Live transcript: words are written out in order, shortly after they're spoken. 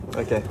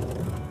Okay.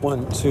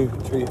 1, 2,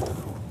 3.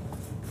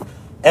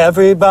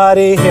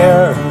 Everybody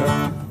here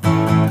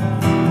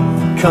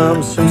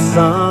comes from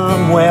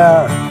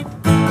somewhere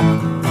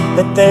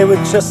that they would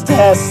just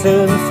as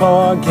soon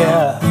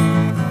forget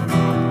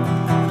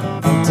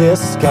and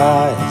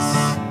disguise.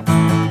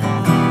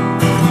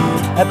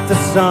 At the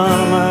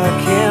summer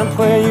camp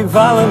where you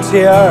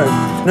volunteered,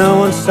 no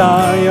one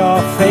saw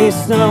your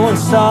face, no one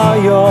saw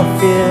your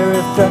fear.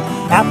 If the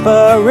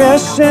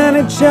apparition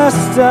had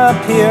just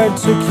appeared,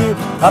 took you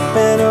up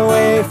and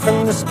away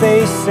from the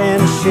space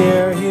and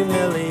sheer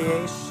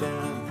humiliation.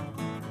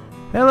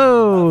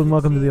 Hello, and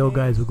welcome to the Old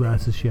Guys with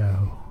Glasses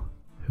show.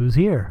 Who's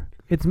here?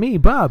 It's me,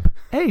 Bub.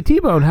 Hey,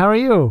 T-Bone, how are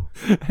you?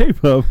 Hey,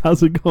 Bub,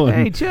 how's it going?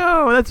 Hey,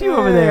 Joe, that's you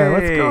over there.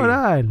 What's going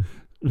on?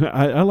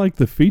 I like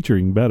the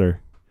featuring better.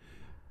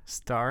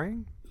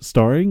 Starring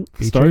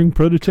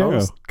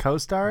Protocero.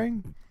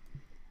 Co-starring?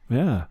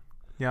 Yeah.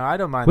 Yeah, I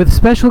don't mind. With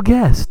special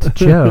guest,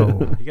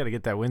 Joe. You got to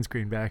get that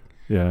windscreen back.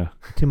 Yeah.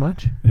 Too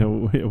much?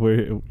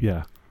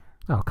 Yeah.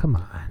 Oh, come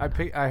on. I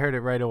heard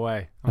it right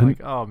away. I'm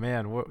like, oh,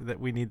 man,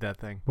 we need that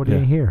thing. What do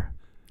you hear?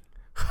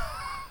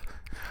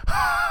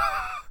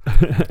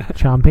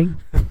 Chomping?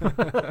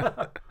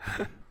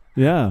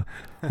 Yeah.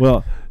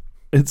 Well,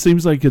 it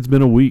seems like it's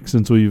been a week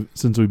since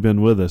we've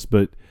been with us,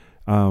 but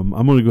I'm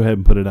going to go ahead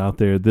and put it out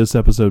there. This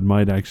episode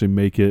might actually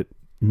make it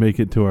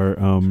to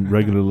our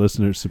regular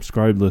listeners,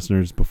 subscribed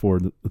listeners before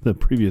the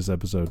previous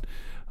episode,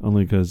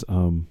 only because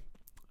I'm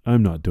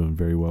not doing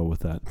very well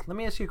with that. Let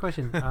me ask you a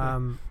question.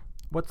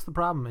 What's the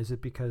problem? Is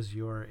it because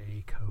you're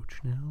a coach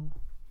now?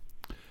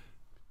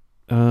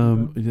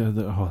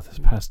 This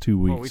past 2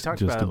 weeks. Well, we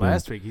talked about it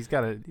last week. He's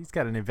got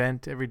an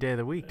event every day of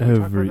the week. Did we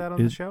talk about that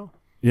on the show?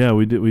 Yeah,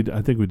 we did.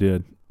 I think we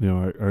did. You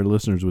know, our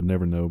listeners would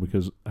never know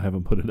because I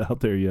haven't put it out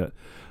there yet.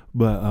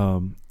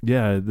 But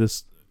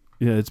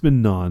it's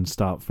been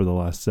nonstop for the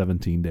last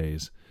 17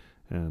 days,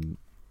 and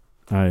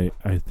I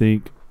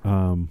think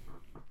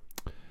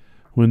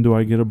when do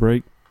I get a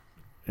break?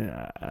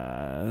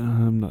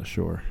 I'm not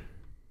sure.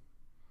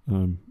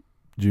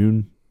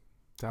 June.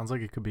 Sounds like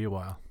it could be a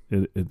while.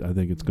 I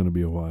think it's going to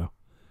be a while.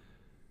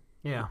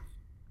 Yeah.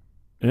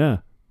 Yeah,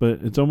 but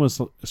it's almost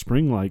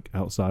spring-like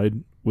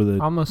outside with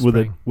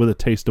a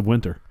taste of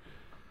winter.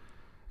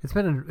 It's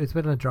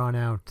been a drawn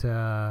out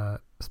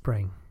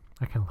spring.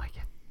 I kind of like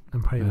it.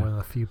 I'm probably one of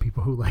the few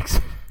people who likes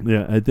it.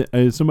 Yeah,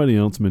 somebody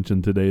else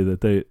mentioned today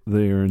that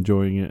they are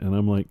enjoying it, and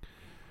I'm like,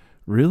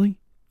 really?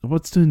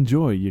 What's to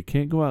enjoy? You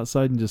can't go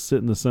outside and just sit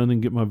in the sun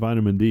and get my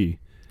vitamin D.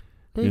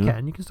 Yeah, you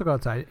can. You can still go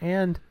outside,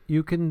 and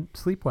you can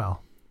sleep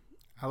well.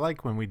 I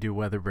like when we do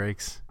weather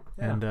breaks,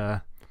 and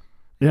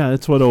yeah,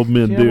 that's what old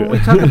men do. When we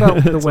talk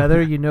about the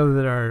weather, you know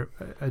that our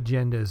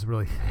agenda is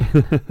really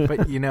thin.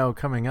 But,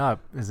 coming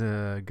up is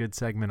a good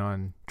segment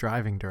on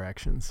driving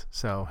directions,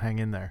 so hang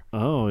in there.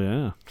 Oh,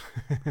 yeah.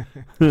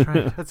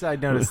 I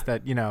noticed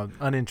that,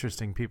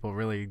 uninteresting people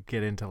really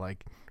get into,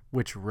 like,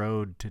 which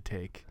road to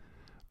take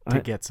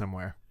to get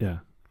somewhere. Yeah.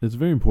 It's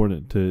very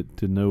important to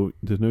know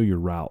your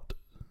route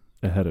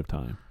ahead of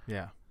time.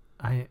 Yeah.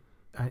 What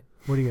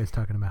are you guys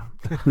talking about?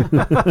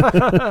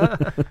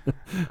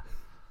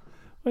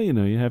 Well,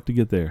 you have to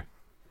get there.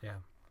 Yeah.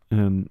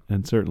 And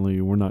certainly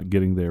we're not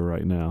getting there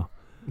right now.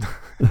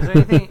 Is there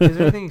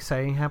anything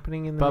exciting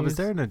happening in the Bob, news? is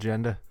there an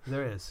agenda?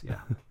 There is, yeah.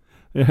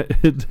 Yeah,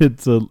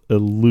 it's a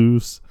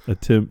loose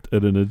attempt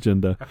at an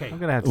agenda. Okay. I'm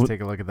going to have to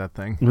take a look at that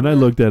thing. When I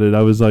looked at it,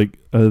 I was like,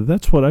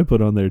 that's what I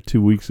put on there 2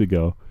 weeks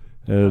ago.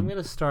 I'm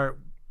going to start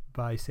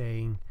by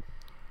saying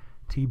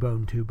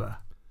T-Bone Tuba.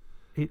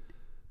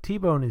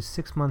 T-Bone is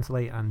 6 months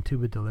late on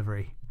tuba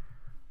delivery.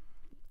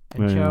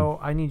 And Joe,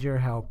 I need your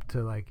help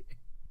to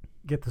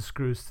get the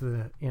screws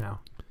to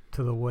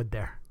the wood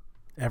there.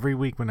 Every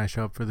week when I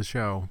show up for the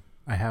show,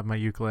 I have my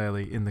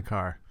ukulele in the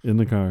car.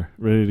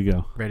 Ready to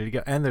go.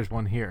 And there's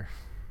one here.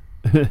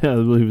 I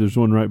believe there's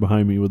one right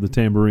behind me with a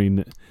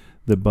tambourine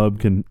that Bub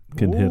can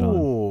hit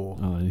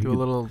on. Do a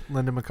little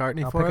Linda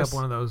McCartney I'll for pick us. up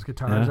one of those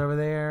guitars over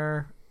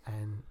there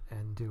and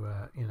do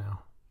a.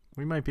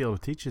 We might be able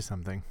to teach you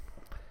something.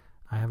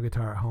 I have a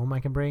guitar at home I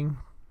can bring.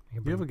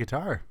 You have a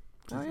guitar.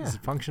 Oh, yeah. Is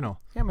it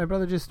functional? Yeah, my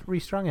brother just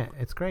restrung it.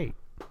 It's great.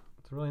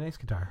 It's a really nice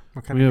guitar.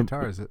 What kind of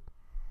guitar is it?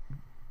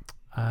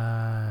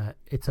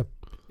 It's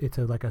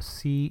like a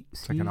C.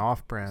 It's like an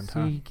off-brand,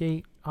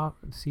 Seagate.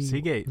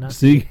 Seagate.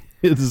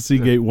 It's a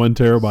Seagate 1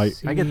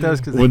 terabyte. I get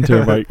those because 1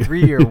 terabyte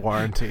 3-year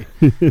warranty.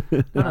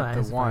 Not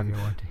the one.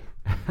 Warranty.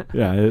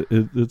 Yeah,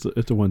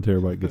 it's a 1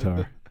 terabyte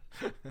guitar.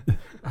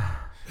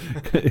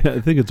 I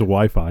think it's a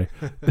Wi-Fi.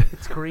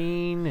 It's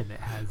green and it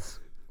has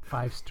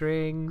 5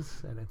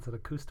 strings and it's an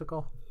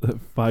acoustical.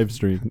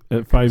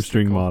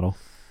 5-string model.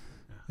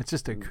 It's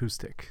just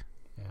acoustic.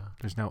 Yeah.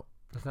 There's no.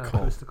 It's not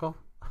acoustical.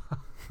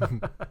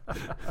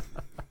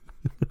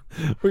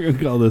 We're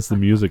gonna call this the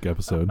music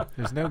episode.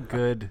 There's no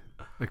good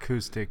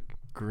acoustic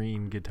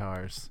green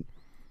guitars.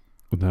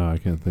 No, I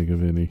can't think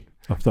of any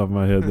off the top of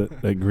my head.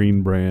 That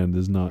green brand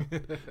is not.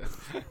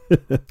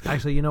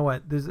 Actually, you know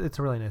what? It's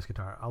a really nice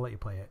guitar. I'll let you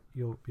play it.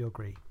 You'll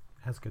agree.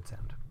 It has good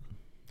sound.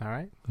 All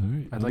right. All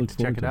right. I'd like to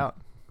check it out.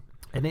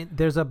 And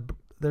there's a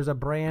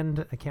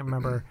brand, I can't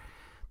remember,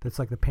 that's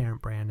like the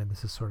parent brand, and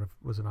this is sort of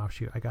was an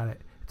offshoot. I got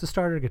it. It's a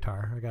starter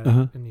guitar. I got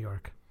it in New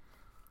York.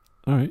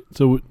 All right.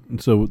 So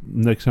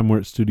next time we're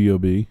at Studio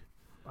B.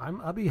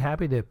 I'll be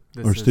happy to.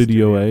 Or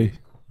Studio A.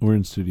 We're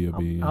in Studio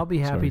B. I'll be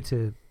happy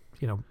to,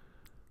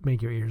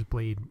 make your ears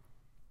bleed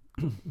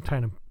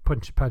trying to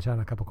punch on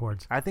a couple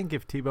chords. I think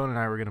if T-Bone and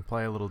I were going to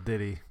play a little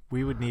ditty,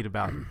 we would need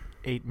about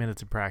 8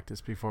 minutes of practice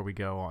before we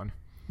go on.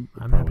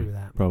 I'm happy with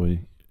that.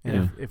 Probably.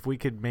 And if we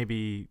could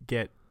maybe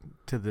get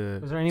to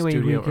the Is there any way we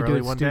studio could do early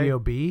it one Studio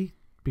day? B?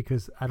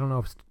 Because I don't know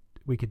if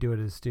we could do it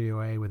as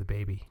Studio A with a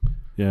baby.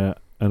 Yeah,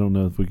 I don't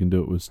know if we can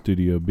do it with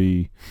Studio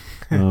B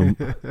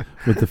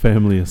with the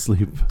family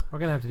asleep. We're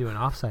going to have to do an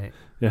offsite.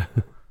 Yeah.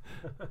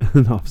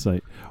 An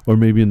offsite. Or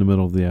maybe in the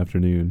middle of the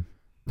afternoon.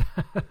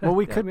 Well,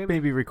 we Yeah, could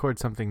maybe record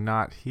something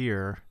not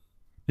here.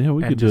 Yeah,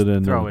 we And could do it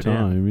just throw another it in.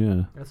 time,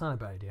 yeah. That's not a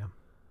bad idea.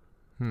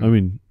 Hmm. I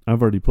mean,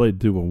 I've already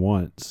played tuba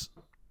once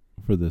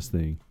for this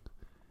thing.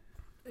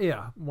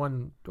 Yeah,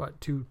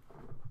 two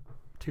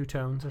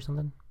tones or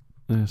something?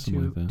 Yeah,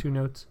 something like that. Two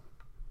notes.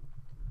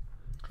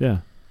 Yeah,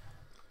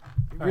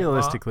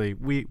 Realistically,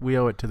 we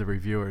owe it to the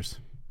reviewers.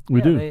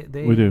 we do. They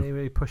do. They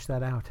really push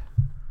that out.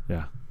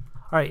 Yeah.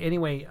 All right.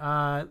 Anyway,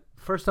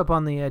 first up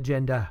on the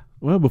agenda.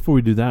 Well, before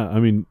we do that, I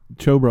mean,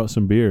 Cho brought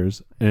some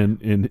beers, and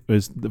it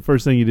was the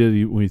first thing he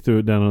did when he threw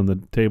it down on the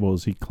table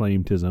is he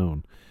claimed his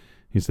own.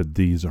 He said,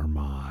 "These are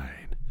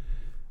mine."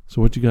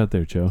 So what you got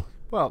there, Cho?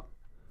 Well,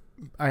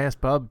 I asked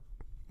Bub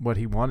what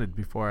he wanted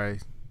before I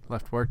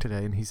left work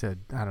today, and he said,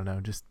 I don't know,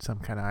 just some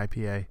kind of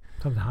IPA.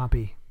 Something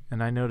hoppy.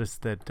 And I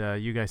noticed that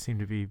you guys seem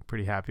to be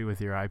pretty happy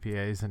with your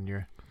IPAs and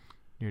your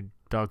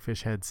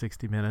Dogfish Head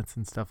 60 Minutes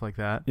and stuff like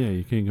that. Yeah,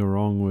 you can't go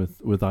wrong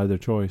with either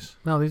choice.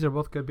 No, these are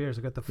both good beers.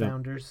 I got the Yeah.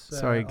 Founders.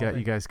 So I got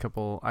you guys a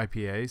couple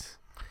IPAs.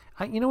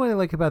 You know what I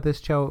like about this,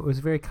 Joe? It was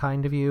very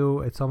kind of you.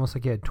 It's almost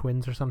like you had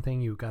twins or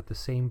something. You got the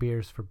same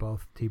beers for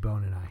both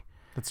T-Bone and I.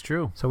 That's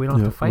true. So we don't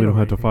have to fight We don't over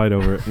have to anything. fight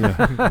over it.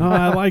 Yeah. Oh,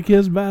 I like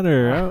his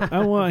better. I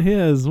want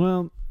his.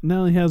 Well,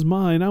 now he has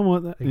mine. I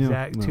want that.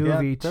 Exact. You know, Two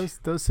of each.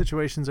 Those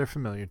situations are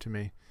familiar to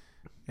me.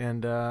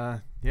 And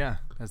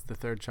as the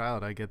third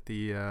child, I get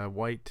the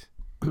white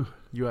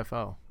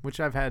UFO, which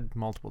I've had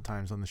multiple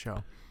times on the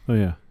show. Oh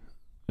yeah.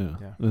 Yeah.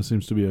 Yeah. That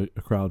seems to be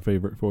a crowd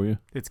favorite for you.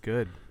 It's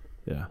good.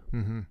 Yeah.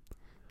 Mm-hmm.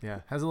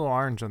 Yeah, has a little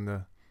orange on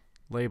the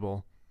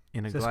label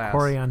in a It says glass.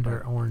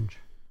 coriander orange.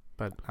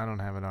 But I don't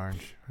have an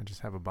orange. I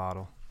just have a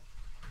bottle.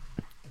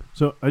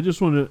 So I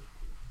just want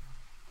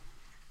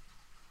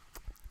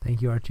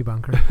Thank you, Archie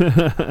Bunker.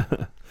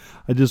 to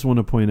I just want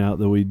to point out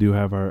that we do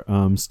have our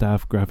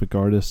staff graphic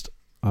artist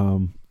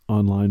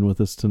online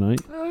with us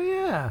tonight. Oh,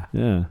 yeah.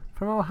 Yeah.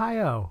 From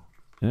Ohio.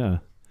 Yeah.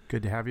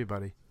 Good to have you,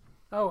 buddy.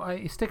 Oh,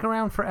 stick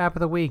around for App of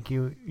the Week.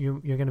 You're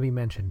going to be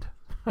mentioned.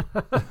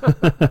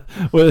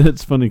 Well,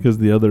 it's funny because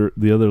the other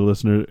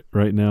listener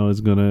right now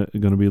is gonna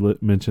be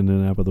mentioned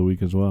in App of the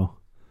Week as well.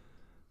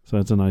 So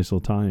that's a nice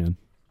little tie-in.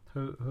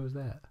 Who's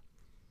that?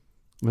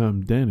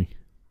 Danny.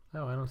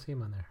 Oh, I don't see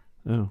him on there.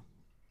 Oh,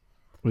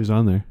 well, he's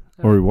on there,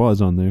 or he was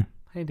on there.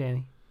 Hey,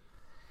 Danny.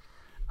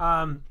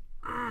 Oh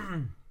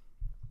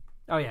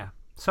yeah.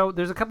 So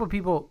there's a couple of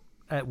people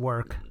at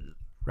work,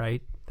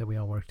 right? That we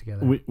all work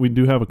together. We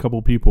do have a couple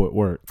people at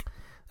work.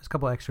 There's a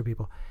couple extra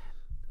people.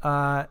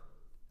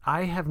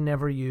 I have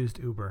never used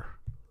Uber.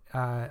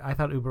 I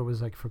thought Uber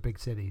was like for big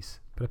cities,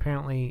 but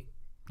apparently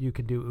you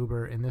can do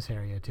Uber in this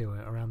area too,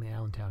 around the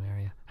Allentown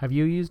area. Have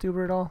you used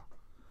Uber at all,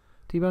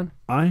 T-Bone?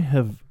 I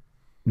have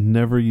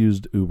never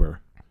used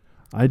Uber.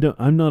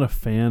 I'm not a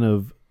fan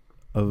of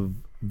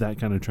that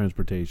kind of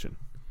transportation.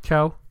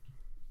 Cho?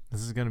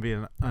 This is going to be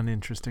an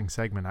uninteresting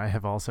segment. I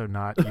have also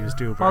not used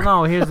Uber. Well,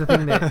 no, here's the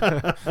thing.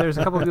 That there's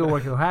a couple of people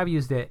working who have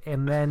used it,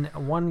 and then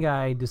one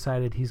guy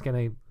decided he's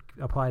going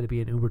to apply to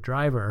be an Uber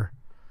driver.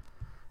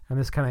 And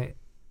this kind of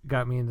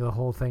got me into the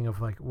whole thing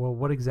of like, well,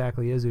 what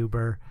exactly is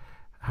Uber?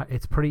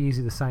 It's pretty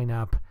easy to sign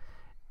up.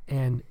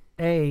 And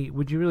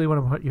would you really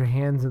want to put your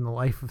hands in the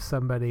life of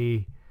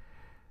somebody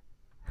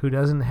who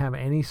doesn't have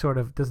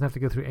to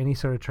go through any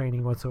sort of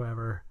training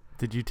whatsoever?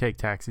 Did you take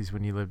taxis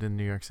when you lived in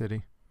New York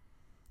City?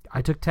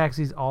 I took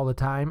taxis all the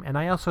time, and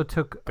I also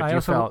took. But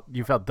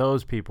you felt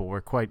those people were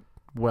quite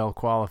well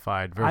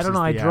qualified versus I don't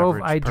know. I the drove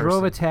average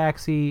a person.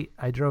 taxi.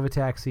 I drove a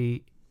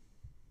taxi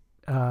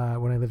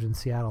when I lived in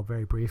Seattle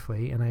very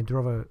briefly, and I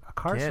drove a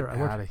car Get service.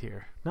 out of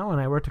here. No,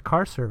 and I worked a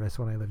car service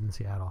when I lived in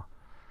Seattle.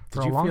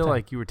 Did you feel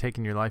like you were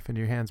taking your life into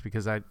your hands?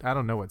 Because I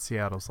don't know what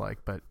Seattle's like,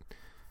 but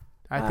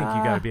I think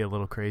you got to be a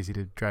little crazy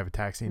to drive a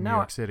taxi in New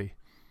York City.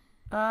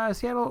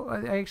 Seattle,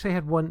 I actually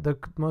had the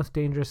most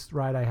dangerous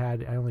ride I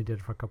had. I only did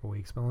it for a couple of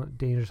weeks, but the most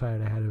dangerous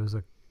ride I had, it was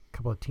a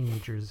couple of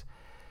teenagers,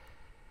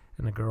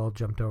 and a girl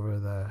jumped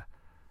over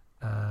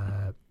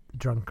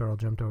drunk girl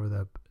jumped over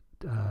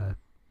the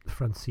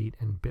front seat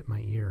and bit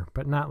my ear,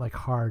 but not like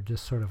hard,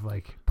 just sort of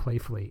like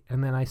playfully.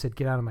 And then I said,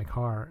 "Get out of my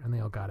car," and they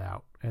all got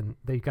out, and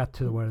they got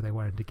to where they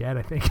wanted to get.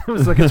 I think it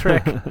was like a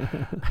trick.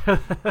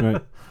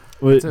 Right.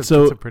 Well, That's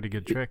a pretty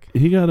good trick.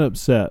 He got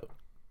upset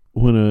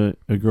when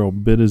a girl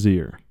bit his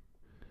ear,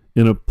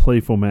 in a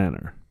playful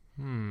manner.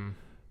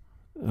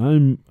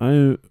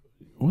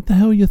 What the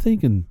hell are you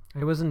thinking?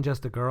 It wasn't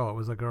just a girl. It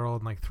was a girl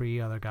and like 3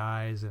 other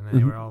guys, and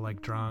they were all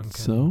like drunk.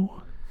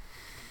 So?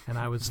 And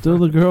I was Still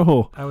the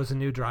girl. I was a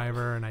new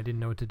driver, and I didn't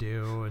know what to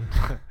do.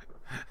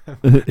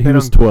 He And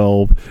was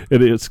 12,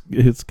 and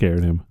it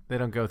scared him. They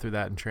don't go through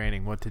that in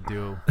training. What to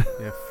do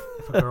if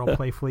if a girl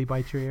playfully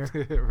bites your ear,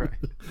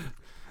 right?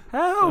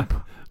 help!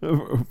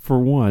 For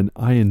one,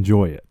 I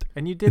enjoy it.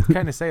 And you did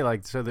kind of say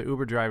like, so the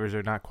Uber drivers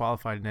are not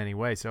qualified in any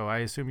way. So I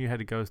assume you had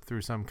to go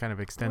through some kind of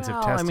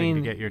extensive testing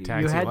to get your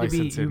taxi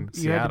license in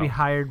Seattle. You had to be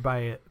hired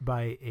by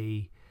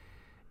a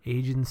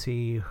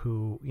agency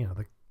who,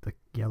 the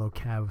Yellow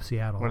Cab of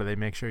Seattle. What do they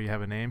make sure you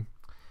have a name?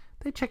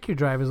 They check your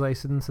driver's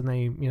license, and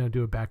they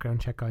do a background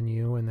check on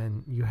you, and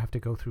then you have to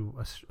go through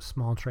a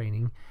small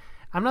training.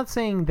 I'm not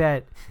saying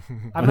that.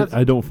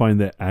 I don't find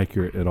that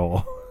accurate at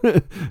all.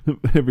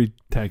 Every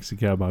taxi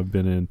cab I've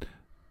been in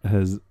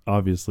has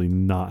obviously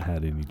not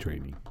had any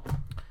training.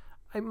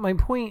 My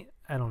point,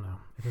 I don't know.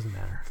 It doesn't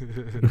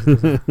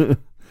matter.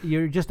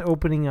 You're just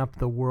opening up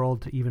the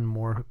world to even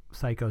more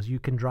psychos. You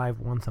can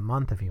drive once a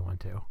month if you want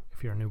to,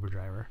 if you're an Uber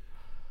driver.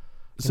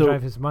 You can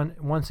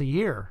drive once a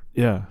year.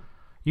 Yeah.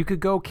 You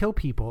could go kill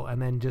people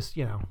and then just,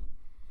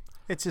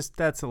 It's just,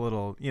 that's a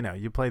little,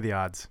 you play the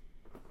odds.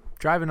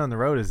 Driving on the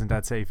road isn't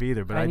that safe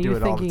either, but I do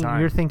it all the time.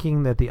 You're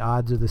thinking that the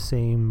odds are the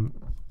same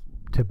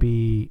to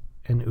be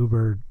an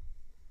Uber,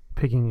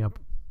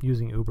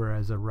 using Uber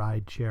as a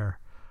ride share.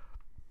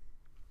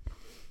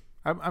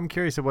 I'm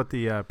curious of what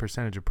the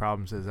percentage of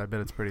problems is. I bet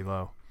it's pretty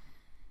low.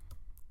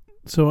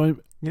 So You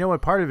know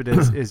what part of it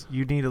is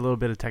you need a little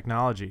bit of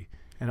technology.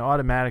 And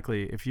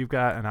automatically, if you've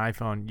got an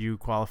iPhone, you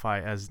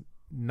qualify as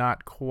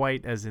not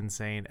quite as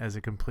insane as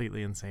a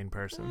completely insane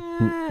person.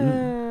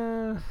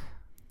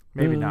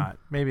 Maybe not.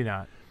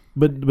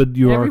 But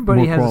you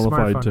Everybody are more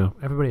qualified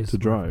to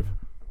drive.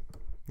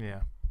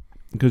 Yeah.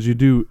 Because you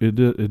do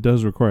it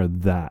does require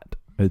that,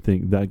 I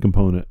think, that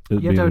component.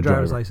 You have to have a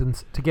driver's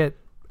license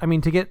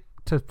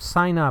to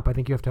sign up. I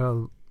think you have to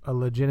have a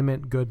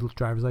legitimate good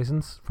driver's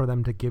license for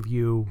them to give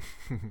you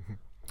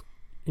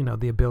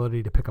the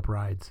ability to pick up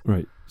rides.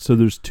 Right. So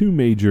there's 2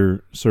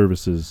 major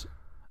services.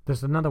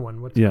 There's another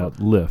one. What's it called?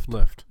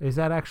 Lyft. Is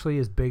that actually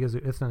as big as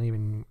it's not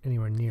even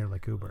anywhere near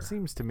like Uber? It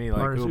seems to me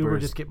like Or Uber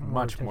just is get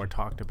much more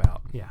talked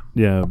about. Yeah.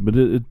 Yeah, but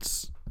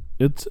it's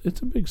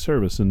a big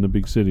service in the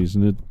big cities,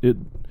 and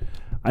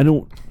I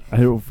don't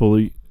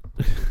fully.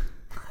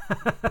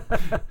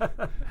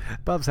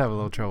 Bub's having a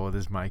little trouble with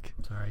his mic.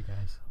 Sorry,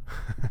 guys.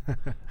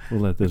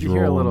 We'll let this if you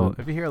roll.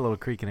 If you hear a little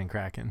creaking and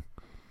cracking.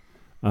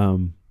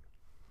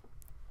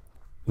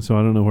 So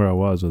I don't know where I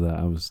was with that.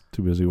 I was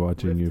too busy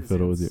watching you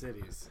fiddle with it.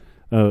 Cities.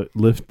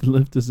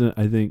 Lyft is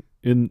I think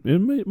in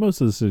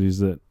most of the cities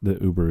that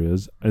Uber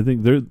is. I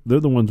think they're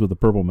the ones with the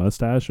purple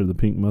mustache or the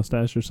pink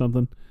mustache or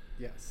something.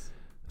 Yes.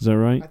 Is that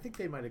right? I think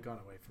they might have gone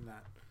away from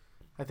that.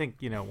 I think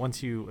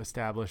once you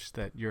establish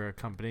that you're a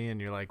company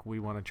and you're like, we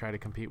want to try to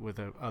compete with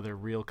other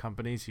real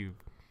companies, you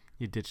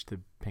ditch the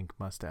pink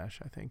mustache.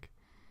 I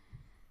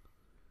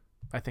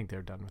think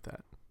they're done with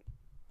that.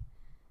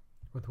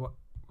 With what?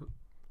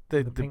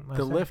 The pink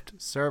mustache?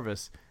 Lyft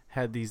service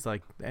had these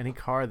like any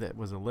car that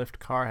was a Lyft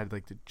car had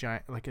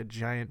like a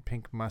giant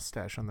pink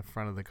mustache on the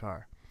front of the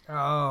car.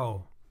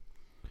 Oh.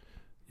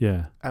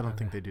 Yeah. I don't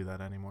think they do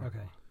that anymore.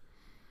 Okay.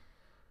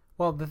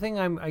 Well, the thing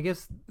I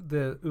guess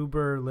the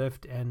Uber,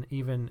 Lyft, and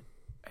even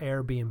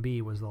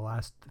Airbnb was the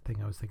last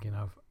thing I was thinking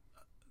of.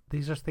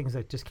 These are things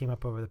that just came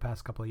up over the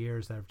past couple of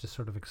years that have just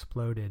sort of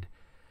exploded.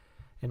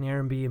 And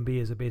Airbnb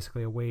is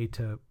basically a way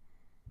to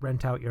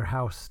rent out your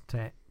house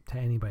to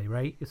anybody,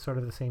 right? It's sort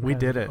of the same. We kind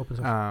did of it. Open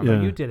source.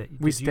 Yeah. You did it.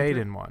 We stayed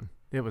in one.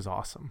 It was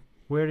awesome.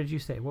 Where did you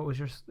stay? What was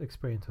your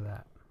experience with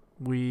that?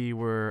 We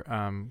were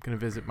going to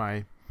visit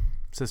my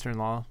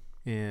sister-in-law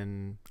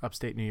in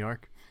upstate New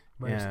York.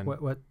 And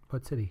What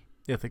city?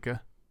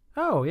 Ithaca.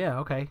 Oh, yeah,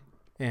 okay.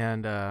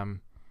 And,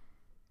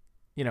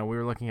 we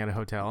were looking at a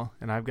hotel,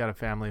 and I've got a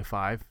family of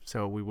 5,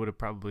 so we would have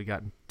probably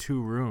gotten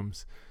 2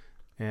 rooms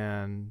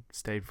and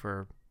stayed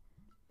for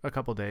a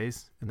couple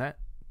days. And that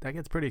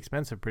gets pretty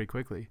expensive pretty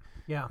quickly.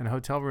 Yeah. And a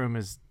hotel room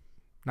is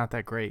not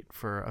that great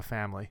for a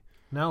family.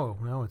 No,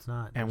 it's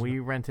not. And we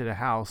rented a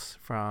house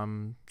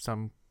from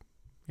some,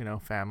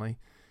 family,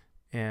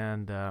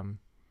 and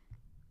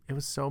it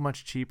was so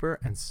much cheaper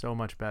and so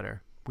much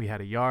better. We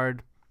had a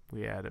yard,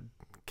 we had a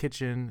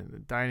kitchen and a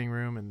dining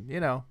room, and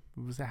it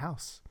was a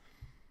house.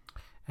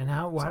 And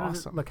how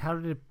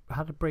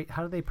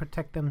do they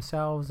protect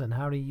themselves, and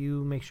how do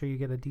you make sure you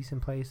get a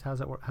decent place? How's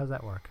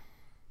that work?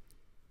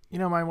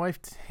 My wife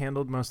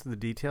handled most of the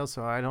details,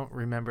 so I don't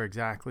remember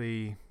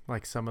exactly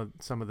like some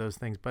of those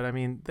things. But I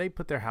mean, they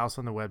put their house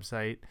on the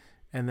website,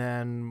 and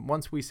then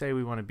once we say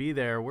we want to be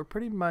there, we're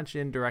pretty much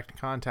in direct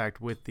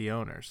contact with the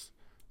owners.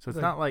 So it's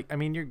not like,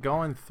 you're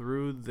going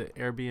through the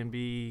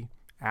Airbnb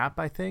app,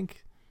 I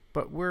think,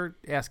 but we're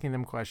asking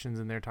them questions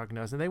and they're talking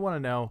to us, and they want to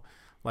know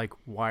like,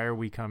 why are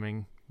we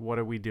coming? What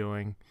are we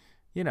doing?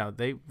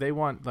 they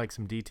want like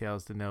some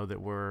details to know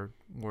that we're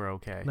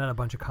okay. Not a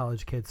bunch of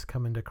college kids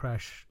coming to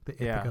crash the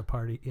Ithaca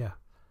party. Yeah.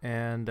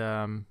 And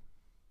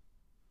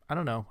I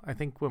don't know. I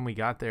think when we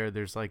got there,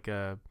 there's like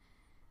a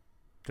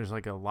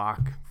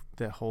lock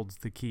that holds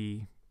the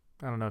key.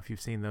 I don't know if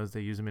you've seen those.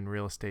 They use them in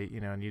real estate,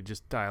 and you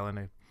just dial in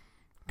a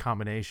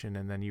combination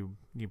and then you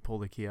pull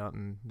the key out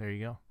and there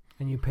you go.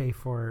 And you pay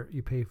for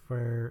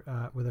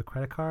with a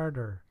credit card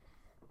or?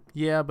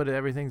 Yeah, but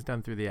everything's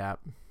done through the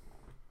app.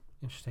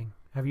 Interesting.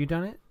 Have you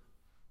done it?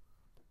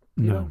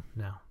 No.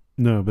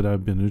 No, but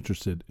I've been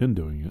interested in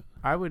doing it.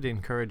 I would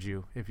encourage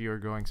you, if you were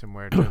going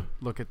somewhere, to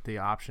look at the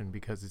option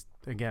because,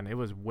 it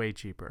was way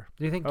cheaper.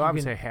 Do you think I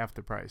would say half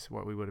the price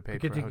what we would have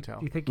paid for a hotel.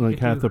 Do you think like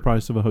half the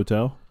price of a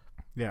hotel?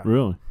 Yeah.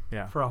 Really?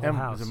 Yeah. For a whole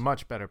house. It was a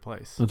much better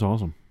place. That's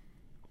awesome.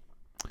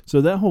 So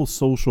that whole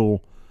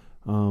social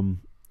or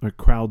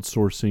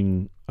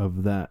crowdsourcing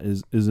of that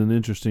is an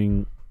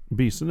interesting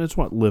beast. And that's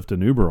what Lyft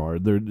and Uber are.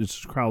 They're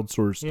just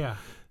crowdsourced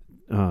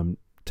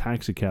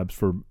taxi cabs,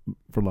 for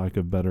lack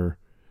of better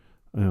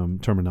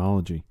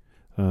terminology.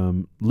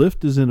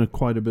 Lyft is in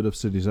quite a bit of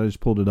cities. I just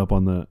pulled it up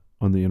on the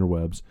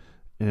interwebs,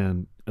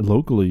 and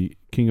locally,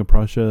 King of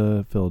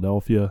Prussia,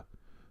 Philadelphia.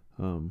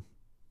 No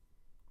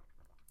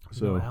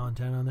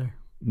Allentown on there.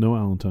 No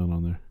Allentown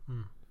on there.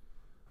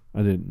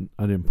 I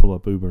didn't pull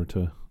up Uber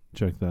to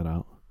check that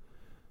out.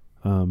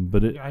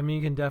 But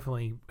you can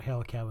definitely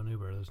hail a cab and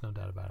Uber. There's no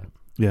doubt about it.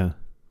 Yeah.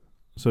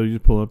 So you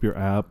just pull up your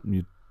app and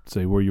you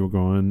say where you were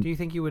going. Do you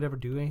think you would ever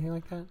do anything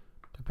like that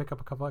to pick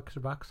up a couple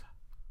extra bucks?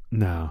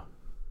 No.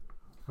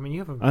 I mean, you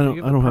have a I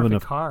don't have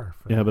enough car.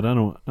 For yeah, that. but I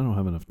don't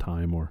have enough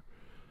time or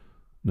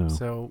no.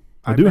 So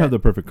I do have the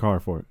perfect car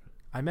for it.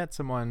 I met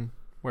someone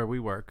where we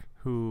work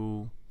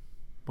who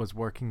was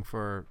working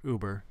for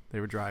Uber. They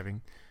were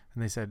driving,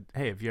 and they said,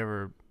 "Hey, if you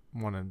ever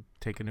want to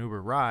take an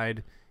Uber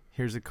ride,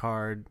 here's a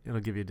card. It'll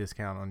give you a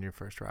discount on your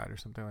first ride or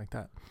something like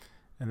that."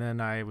 And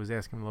then I was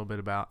asking him a little bit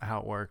about how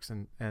it works,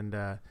 and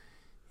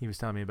he was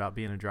telling me about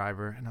being a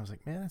driver, and I was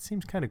like, man, that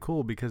seems kind of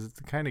cool because it's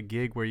the kind of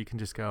gig where you can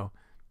just go,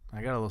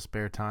 I got a little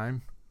spare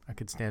time. I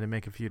could stand and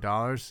make a few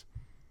dollars.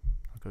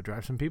 I'll go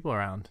drive some people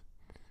around.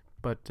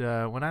 But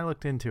when I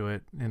looked into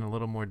it in a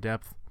little more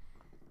depth,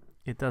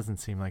 it doesn't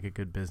seem like a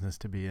good business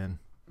to be in.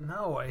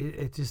 No,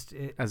 it just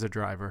as a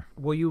driver.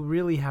 Well, you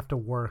really have to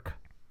work.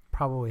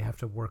 Probably have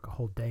to work a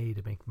whole day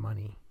to make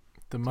money.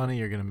 The money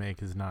you're going to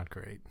make is not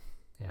great.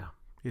 Yeah.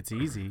 It's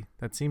easy.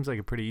 That seems like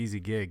a pretty easy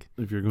gig.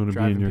 If you're going to be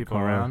driving in your people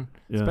car, around,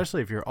 yeah.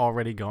 Especially if you're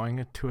already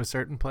going to a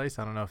certain place.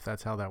 I don't know if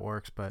that's how that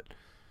works, but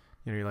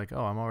you're like,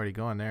 oh, I'm already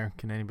going there.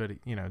 Can anybody,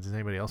 does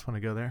anybody else want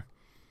to go there?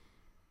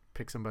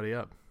 Pick somebody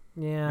up.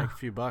 Yeah. Make a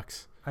few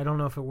bucks. I don't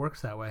know if it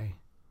works that way.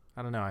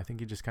 I don't know. I think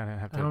you just kind of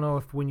have to. I don't know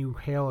if when you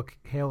hail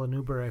an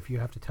Uber, if you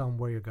have to tell them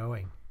where you're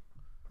going.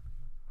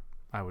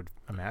 I would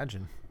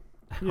imagine.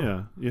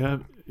 Yeah, you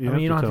have. You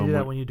don't have to do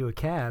that when you do a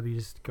cab. You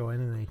just go in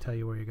and they tell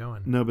you where you're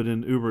going. No, but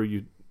in Uber,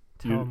 you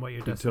tell them what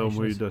your destination is. Tell them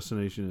where your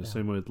destination is. Yeah.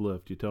 Same way with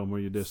Lyft. You tell them where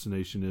your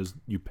destination is.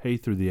 You pay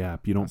through the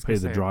app. You don't pay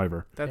the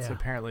driver. That's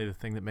apparently the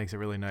thing that makes it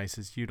really nice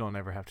is you don't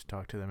ever have to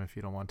talk to them if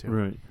you don't want to.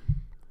 Right.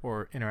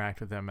 Or interact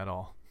with them at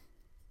all.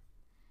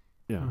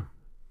 Yeah.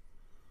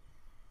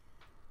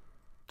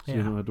 So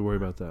you don't have to worry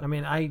about that. I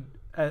mean,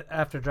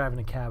 after driving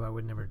a cab, I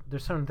would never.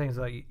 There's certain things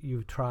that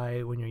you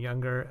try when you're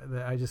younger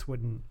that I just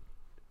wouldn't.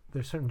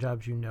 There's certain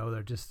jobs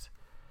they're just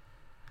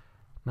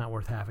not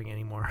worth having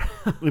anymore.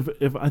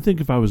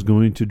 if I was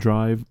going to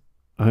drive,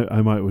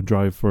 I would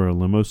drive for a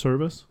limo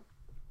service.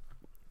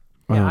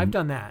 Yeah, I've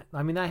done that.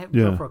 I mean, I have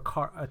go for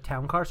a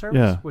town car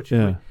service, which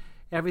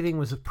everything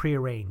was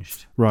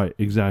prearranged. Right,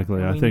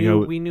 exactly.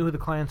 We knew who the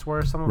clients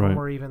were. Some of them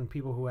were even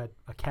people who had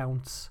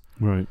accounts.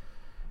 Right.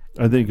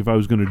 I think if I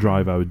was going to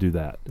drive, I would do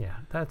that. Yeah,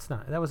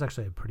 that was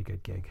actually a pretty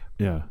good gig.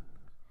 Yeah.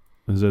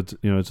 Because it's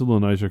a little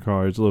nicer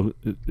car.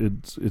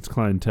 It's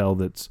clientele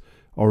that's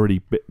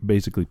already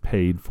basically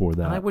paid for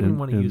that. And I wouldn't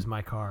want to use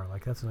my car.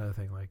 Like that's another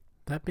thing. Like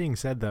that being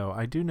said, though,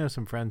 I do know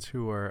some friends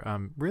who are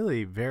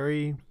really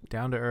very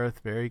down to earth,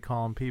 very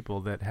calm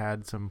people that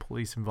had some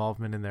police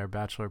involvement in their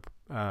bachelor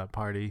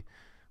party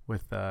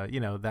with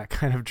that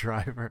kind of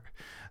driver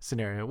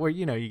scenario where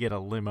you get a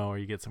limo or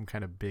you get some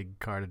kind of big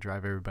car to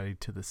drive everybody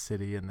to the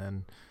city, and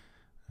then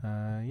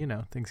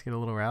things get a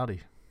little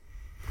rowdy.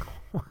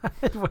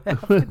 What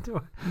happened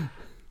to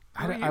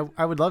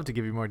I would love to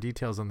give you more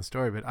details on the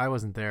story, but I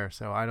wasn't there,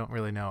 so I don't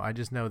really know. I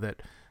just know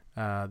that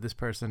this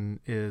person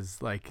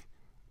is like,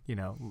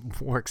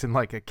 works in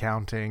like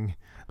accounting.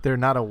 They're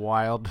not a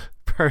wild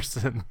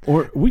person.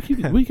 Or we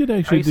could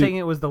actually. Are you saying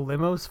it was the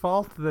limo's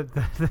fault that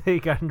they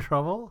got in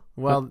trouble?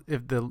 Well,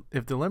 if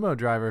the limo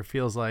driver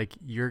feels like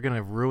you're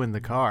gonna ruin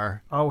the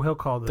car, he'll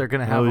call they're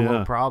gonna have a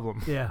little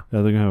problem. Yeah,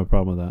 they're gonna have a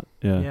problem with that.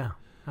 Yeah, yeah,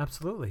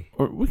 absolutely.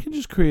 Or we can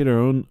just create our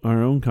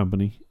own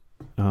company.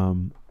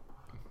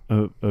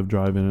 of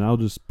driving, and I'll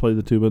just play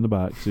the tuba in the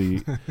back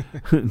seat.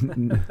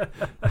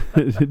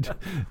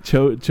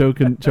 choke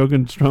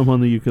and strum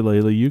on the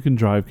ukulele. You can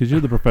drive because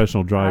you're the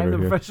professional driver I'm the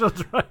here. professional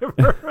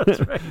driver. That's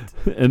right.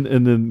 and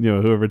then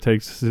whoever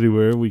takes us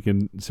anywhere, we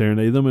can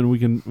serenade them, and we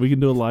can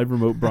do a live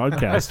remote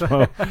broadcast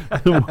while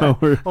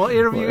We'll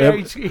interview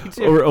each.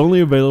 we're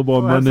only available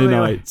on Well, Monday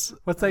absolutely. nights.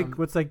 What's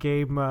that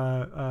game?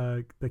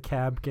 The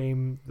cab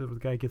game. The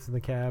guy gets in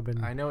the cab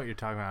and I know what you're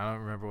talking about. I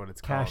don't remember what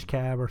it's cash called.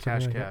 cab or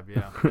Cash something. cab, like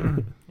yeah.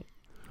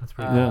 That's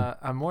pretty. Yeah.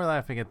 I'm more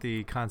laughing at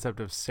the concept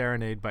of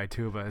serenade by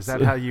tuba. Is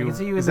that how you? can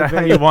see you Is in the that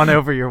how video. you won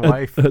over your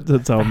wife?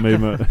 That's how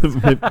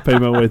I pay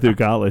my way through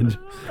college.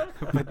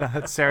 But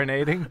not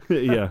serenading.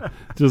 Yeah,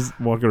 just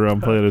walking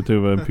around playing a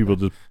tuba, and people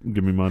just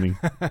give me money.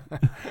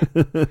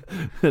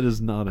 It is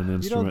not an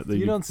instrument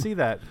You don't see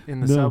that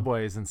in the No.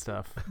 subways and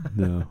stuff,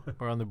 No.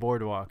 or on the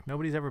boardwalk.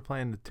 Nobody's ever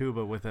playing the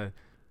tuba with a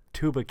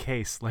tuba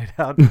case laid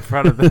out in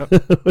front of them.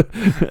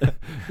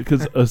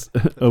 Because a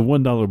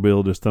 $1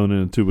 bill just thrown in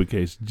a tuba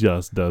case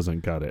just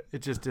doesn't cut it.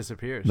 It just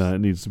disappears. No, it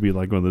needs to be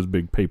like one of those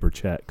big paper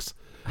checks.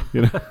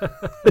 You know,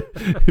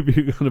 if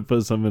you're gonna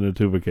put something in a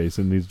tuba case,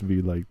 it needs to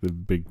be like the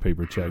big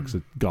paper checks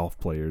that golf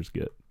players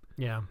get.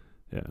 Yeah,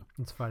 Yeah.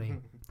 it's funny.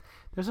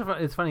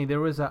 It's funny. There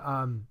was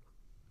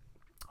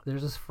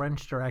there's this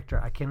French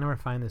director. I can never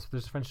find this.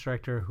 There's a French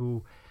director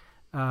who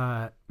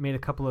made a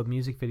couple of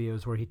music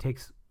videos where he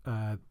takes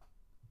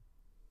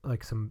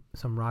like some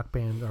rock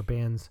band or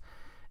bands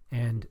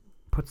and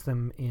puts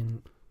them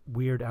in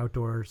weird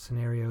outdoor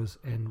scenarios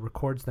and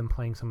records them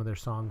playing some of their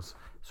songs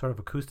sort of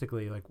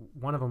acoustically. Like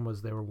one of them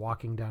was they were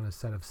walking down a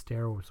set of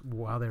stairs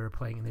while they were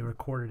playing, and they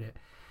recorded it.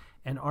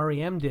 And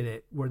REM did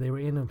it where they were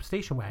in a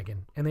station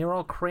wagon, and they were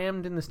all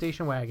crammed in the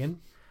station wagon.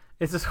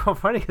 It's just so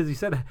funny because he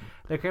said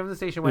they're crammed in the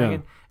station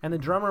wagon, and the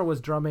drummer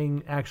was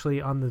drumming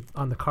actually on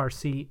the car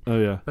seat. Oh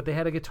yeah. But they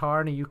had a guitar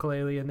and a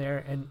ukulele in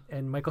there,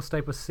 and Michael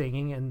Stipe was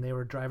singing, and they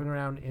were driving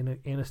around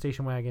in a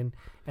station wagon,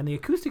 and the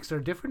acoustics are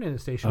different in a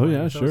station Oh,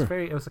 wagon. yeah, so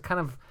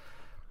sure.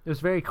 It was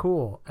very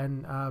cool,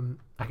 and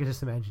I could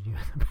just imagine you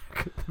in the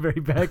very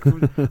back,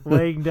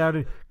 laying down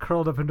and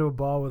curled up into a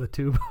ball with a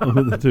tube,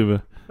 With the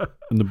tuba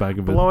in the back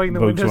of a blowing the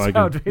windows Volkswagen.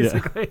 out, Yeah.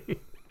 basically.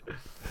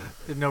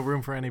 There's no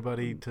room for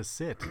anybody to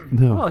sit.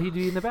 No. Well, he'd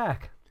be in the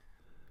back.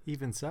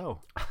 Even so.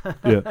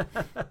 Yeah.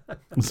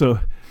 So,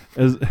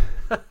 as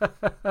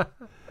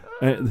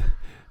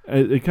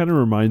it kind of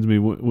reminds me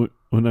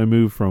when I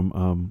moved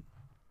from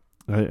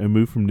I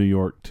moved from New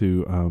York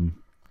to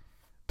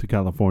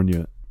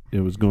California.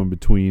 It was going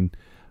between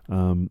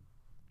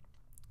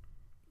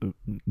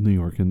New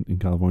York and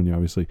California,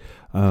 obviously,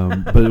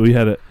 but we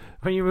had a.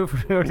 When you move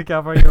from New York to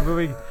California, you're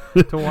moving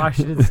to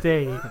Washington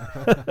State.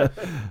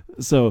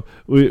 So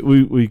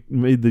we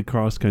made the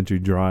cross country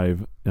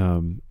drive.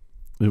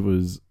 It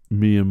was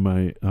me and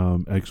my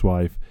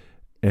ex-wife,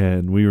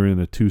 and we were in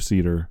a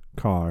 2-seater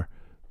car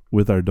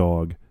with our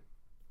dog,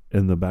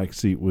 and the back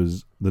seat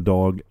was the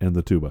dog and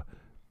the tuba,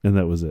 and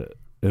that was it.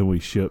 And we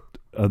shipped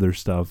other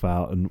stuff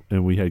out,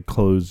 and we had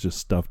clothes just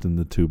stuffed in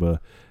the tuba,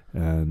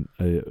 and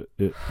it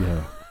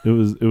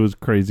was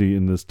crazy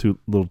in this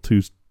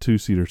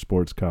two-seater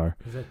sports car.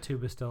 Is that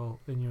tuba still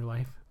in your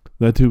life?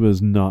 That tuba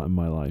is not in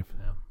my life.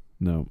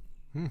 No.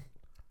 Hmm.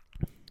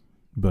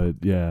 But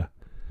yeah.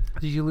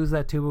 Did you lose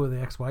that tuba with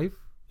the ex-wife?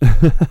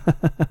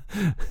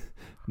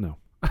 No.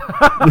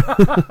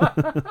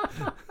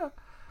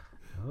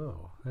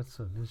 Oh, that's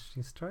an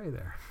interesting story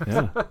there.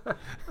 Yeah.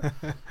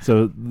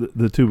 So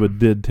the tuba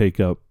did take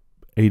up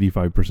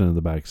 85% of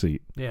the back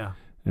seat, Yeah.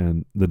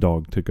 and the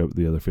dog took up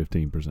the other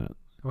 15%.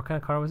 What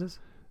kind of car was this?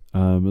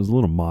 It was a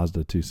little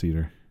Mazda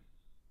 2-seater.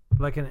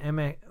 Like an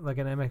MX.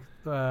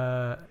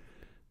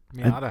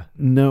 Miata.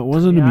 No, it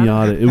wasn't a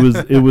Miata?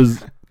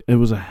 Miata. It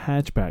was a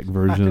hatchback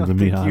version of the don't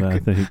think you Miata, I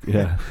could- think.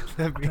 Yeah.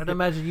 I'm trying to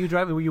imagine you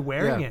driving. Were you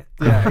wearing it?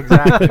 Yeah,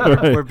 exactly.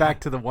 Right. We're back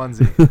to the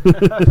onesie.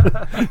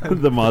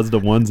 The Mazda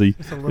onesie.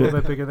 It's a little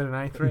bit bigger than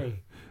an i3.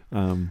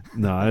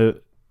 No,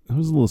 it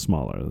was a little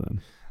smaller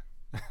then.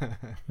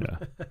 Yeah.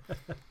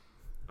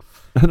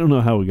 I don't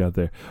know how we got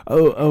there.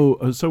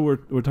 So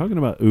we're talking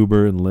about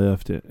Uber and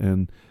Lyft,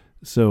 and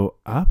so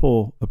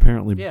Apple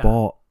apparently Yeah.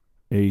 bought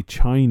a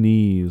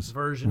Chinese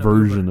Version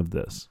version of of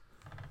this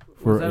Was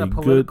for that a a good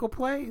political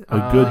play?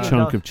 good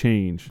chunk of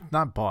change.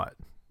 Not bought.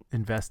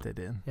 Invested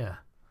in. Yeah.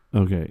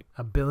 Okay,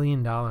 $1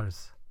 billion.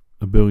 $1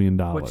 billion.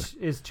 Which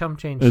is chump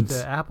change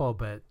It's- to Apple,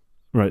 but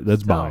Right,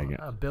 that's still, buying it.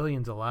 $1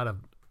 billion's a lot of,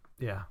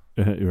 yeah.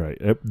 You're right,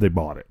 they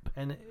bought it.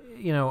 And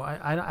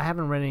I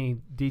haven't read any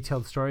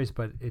detailed stories,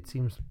 but it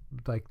seems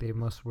like they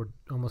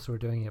were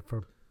doing it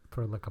for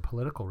like a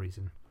political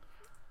reason.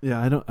 Yeah,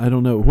 I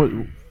don't know what.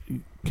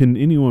 Can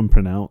anyone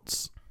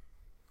pronounce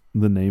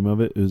the name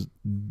of it? Is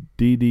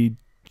Didi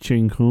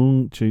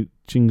Qingzhong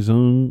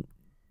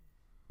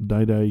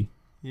Dai?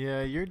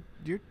 Yeah, you're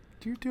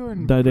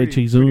doing Dai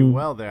pretty Qizhong.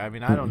 well there. I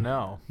mean, I don't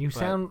know.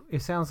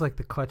 It sounds like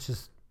the clutch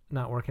is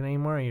not working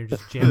anymore, and you're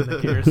just jamming the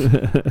gears.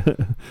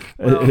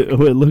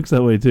 It looks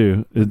that way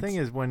too. The thing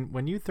is,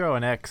 when you throw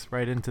an X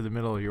right into the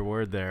middle of your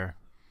word there,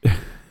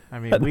 I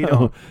mean,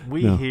 No.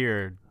 we No.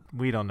 hear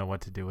we don't know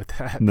what to do with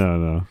that.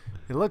 No.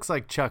 It looks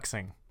like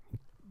Chuxing.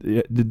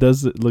 Yeah, it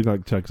does look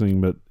like Chuxing,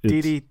 but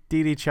it's... Dee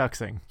Dee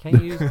Chuxing. Can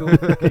you use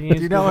Google? Can you use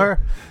Do you know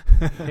her?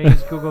 Can you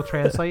use Google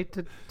Translate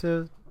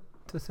to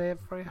say it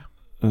for you?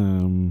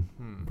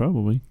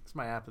 Probably. It's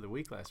my app of the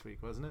week last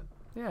week, wasn't it?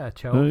 Yeah,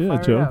 Joe. Oh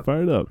yeah, Joe,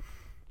 fire it up.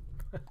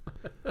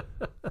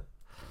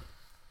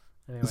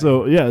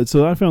 Anyway.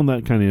 So I found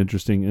that kind of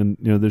interesting, and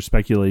there's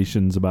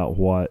speculations about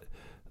what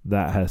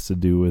that has to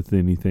do with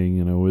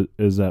anything.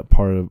 Is that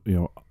part of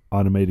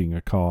automating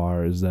a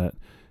car? Is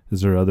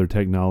there other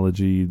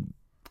technology?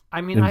 I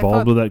mean,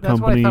 involved with that that's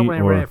company? What I thought when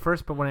I or, read it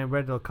first, but when I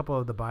read a couple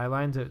of the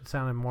bylines, it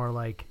sounded more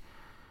like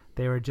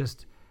they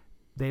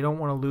don't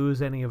want to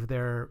lose any of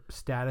their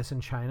status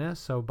in China.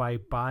 So by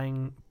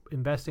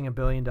investing $1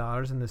 billion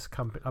in this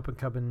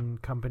up-and-coming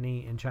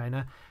company in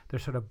China, they're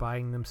sort of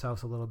buying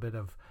themselves a little bit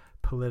of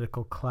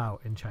political clout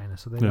in China,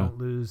 so they don't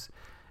lose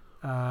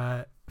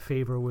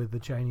favor with the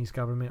Chinese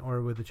government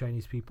or with the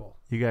Chinese people.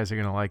 You guys are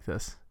going to like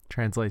this.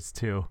 Translates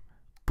to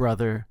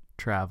brother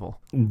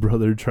travel.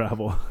 Brother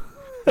travel.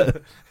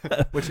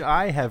 Which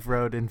I have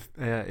rode in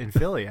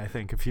Philly, I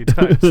think, a few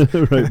times.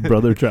 Right,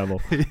 brother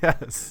travel.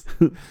 Yes.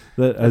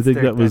 I think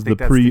that was the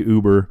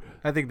pre-Uber.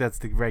 I think that's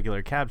the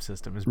regular cab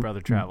system is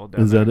brother travel.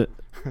 Is that it?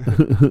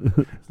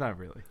 It's not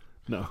really.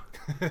 No.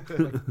 Like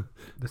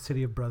the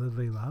city of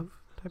brotherly love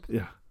type thing?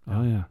 Yeah.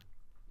 Oh, yeah.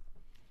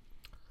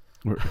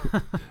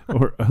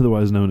 Or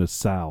otherwise known as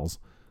Sal's.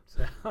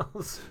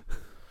 Sal's.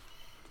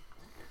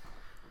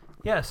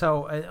 Yeah,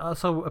 so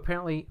also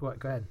apparently, what?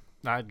 Go ahead.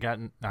 I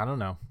don't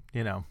know.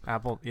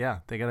 Apple. Yeah,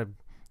 they gotta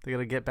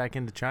get back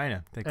into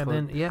China.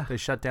 They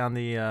shut down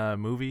the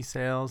movie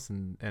sales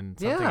and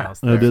something else.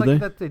 Oh, did they?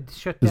 That they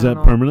shut down Is that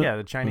permanent? Yeah,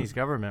 the Chinese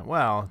government.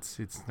 Well,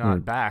 it's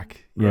not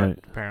back yet,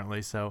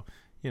 apparently. So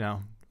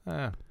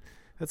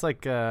it's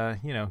like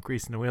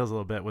greasing the wheels a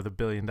little bit with $1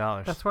 billion.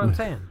 That's what I'm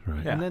saying.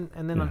 Right. Yeah.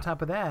 And then on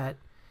top of that,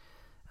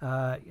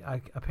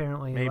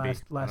 apparently maybe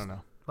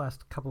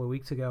last couple of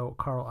weeks ago,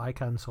 Carl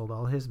Icahn sold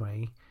all his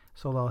money,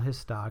 sold all his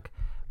stock.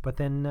 But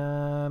then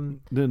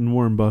didn't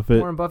Warren Buffett?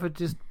 Warren Buffett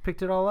just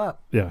picked it all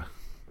up. Yeah,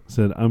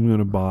 said I'm going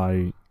to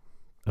buy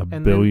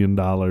 $1 billion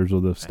worth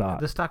of stock.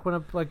 The stock went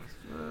up like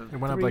it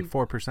went up like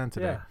 4%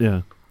 today.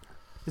 Yeah.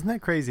 Isn't that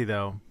crazy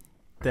though?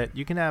 That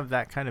you can have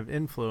that kind of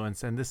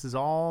influence, and this is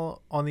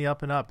all on the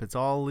up and up. It's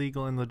all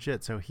legal and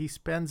legit. So he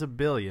spends $1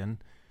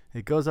 billion,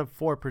 it goes up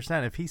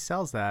 4%. If he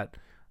sells that,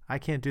 I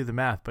can't do the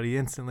math, but he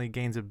instantly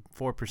gains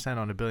 4%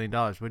 on $1 billion,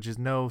 which is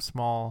no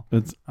small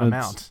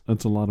amount.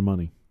 That's a lot of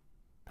money.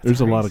 There's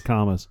crazy. A lot of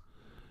commas.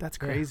 That's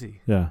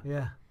crazy. Yeah.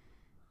 Yeah.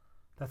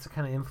 That's the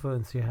kind of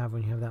influence you have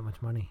when you have that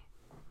much money.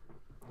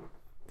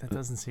 That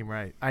doesn't seem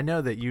right. I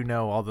know that you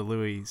know all the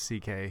Louis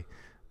C.K.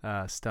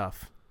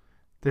 Stuff.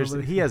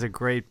 He has a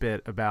great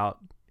bit about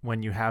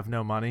when you have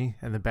no money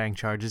and the bank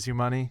charges you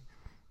money.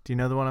 Do you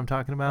know the one I'm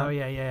talking about? Oh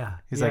yeah.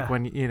 He's like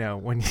when you're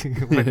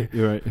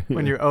right.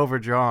 when you're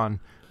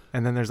overdrawn,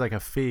 and then there's like a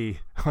fee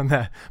on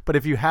that. But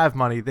if you have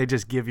money, they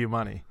just give you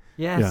money.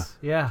 Yes.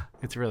 Yeah.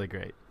 It's really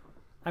great.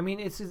 I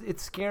mean, it's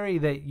scary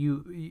that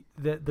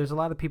that there's a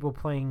lot of people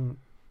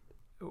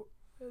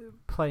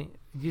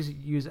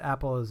use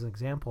Apple as an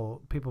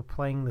example. People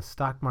playing the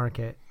stock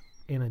market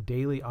on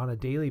a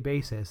daily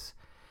basis,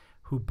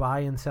 who buy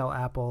and sell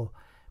Apple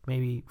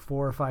maybe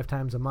 4 or 5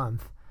 times a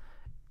month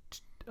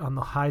on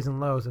the highs and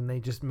lows, and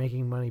they just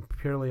making money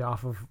purely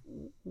off of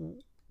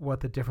what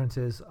the difference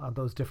is on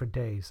those different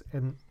days.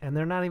 And they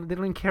don't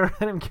even care.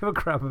 They don't give a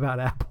crap about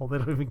Apple. They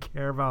don't even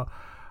care about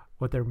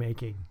what they're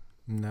making.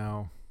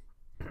 No.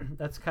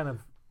 That's kind of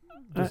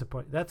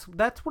disappointing. That's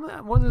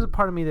there's a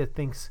part of me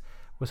that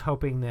was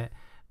hoping that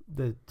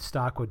the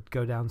stock would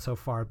go down so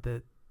far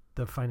that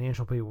the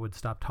financial people would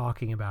stop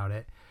talking about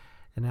it,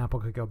 and Apple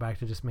could go back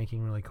to just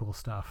making really cool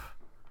stuff.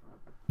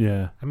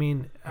 Yeah. I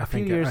mean, a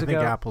few years ago, I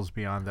think Apple's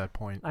beyond that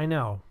point. I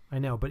know,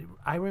 but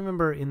I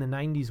remember in the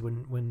 90s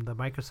when the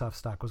Microsoft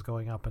stock was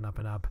going up and up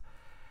and up.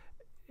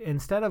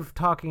 Instead of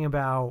talking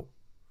about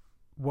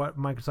what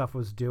Microsoft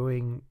was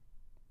doing,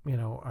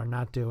 or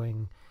not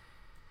doing,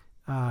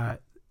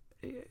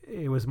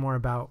 it was more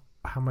about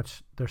how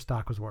much their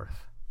stock was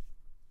worth.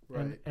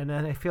 Right. And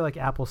then I feel like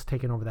Apple's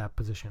taken over that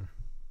position,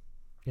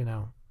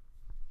 to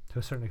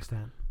a certain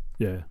extent.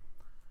 Yeah.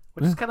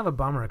 Which is kind of a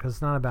bummer because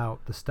it's not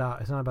about the stock.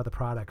 It's not about the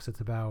products.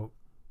 It's about,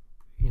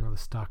 the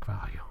stock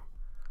value.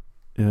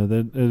 Yeah,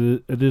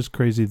 it is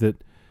crazy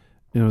that,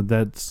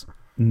 that's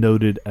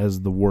noted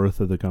as the worth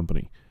of the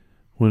company,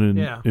 when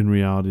in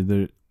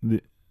reality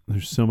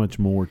there's so much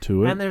more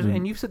to it.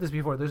 And you've said this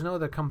before. There's no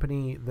other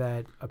company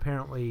that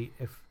apparently,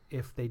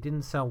 if they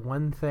didn't sell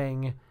one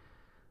thing,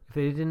 if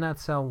they did not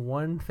sell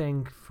one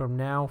thing from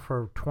now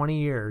for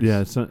 20 years,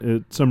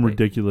 it's some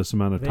ridiculous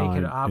amount of time. They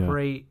could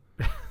operate.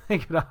 Yeah. They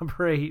could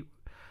operate.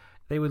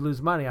 They would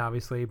lose money,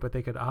 obviously, but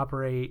they could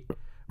operate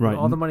with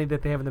all the money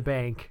that they have in the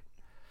bank.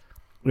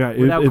 Yeah,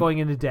 without going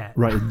into debt.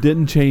 Right. It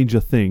didn't change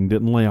a thing.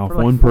 Didn't lay off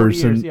one 40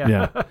 person.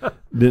 Years,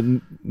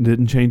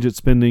 Didn't change its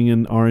spending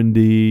in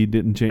R&D.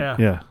 Didn't change.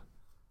 Yeah.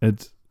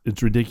 It's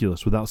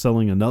ridiculous without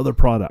selling another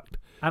product.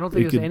 I don't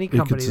think it there's any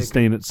company could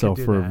sustain that itself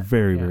could do for a that.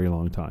 very, Yeah. very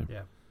long time.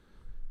 Yeah.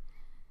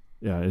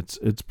 Yeah,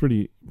 it's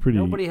pretty.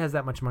 Nobody has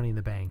that much money in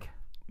the bank.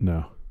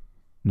 No.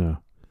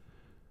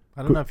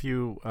 I don't know if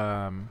you,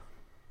 I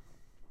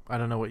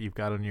don't know what you've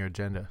got on your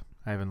agenda.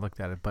 I haven't looked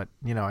at it, but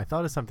I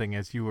thought of something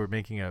as you were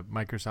making a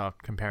Microsoft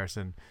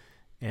comparison,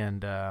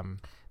 and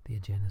The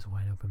agenda's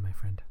wide open, my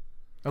friend.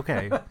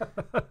 okay,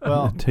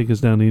 well, Take us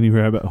down any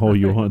rabbit hole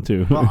you want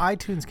to. well,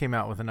 iTunes came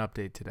out with an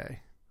update today,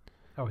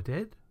 Oh, it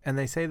did? and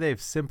they say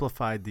they've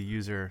simplified the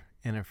user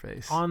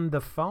interface. On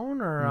the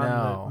phone or on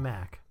No. the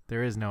Mac?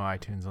 There is no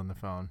iTunes on the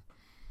phone.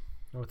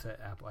 Oh, it's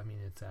Apple. I mean,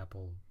 it's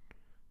Apple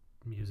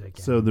Music.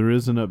 So and- there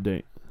is an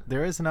update.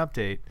 There is an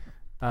update,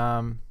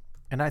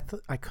 and I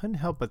couldn't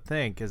help but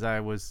think as I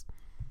was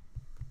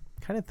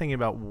kind of thinking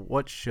about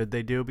what should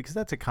they do, because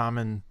that's a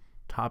common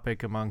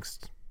topic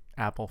amongst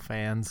Apple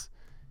fans,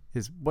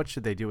 is what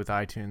should they do with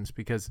iTunes,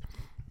 because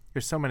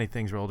there's so many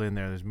things rolled in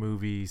there. There's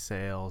movie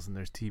sales, and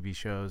there's TV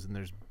shows, and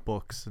there's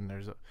books, and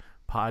there's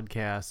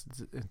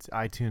podcasts. It's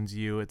iTunes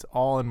U. It's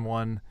all in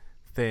one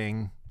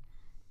thing.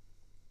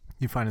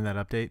 You finding that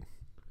update?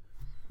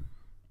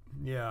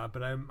 Yeah,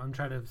 but I'm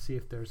trying to see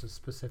if there's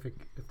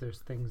there's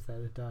things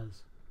that it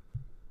does.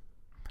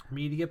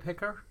 Media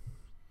picker.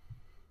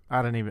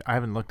 I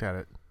haven't looked at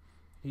it.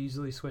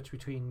 Easily switch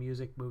between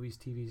music, movies,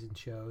 TVs, and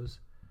shows.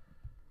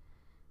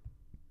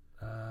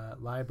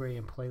 Library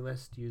and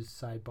playlist. Use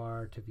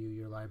sidebar to view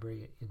your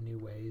library in new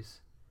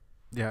ways.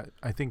 Yeah,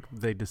 I think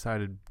they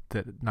decided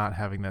that not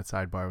having that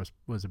sidebar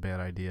was a bad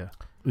idea.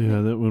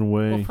 Yeah, that went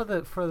away. Well, for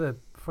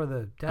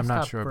the desktop I'm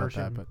not sure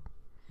version, about that,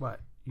 what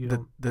you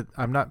but don't.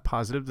 I'm not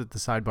positive that the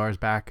sidebar is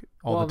back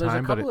all Well, the there's a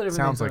time, but couple of it different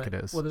sounds things like on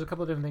it is. Well, there's a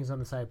couple of different things on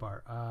the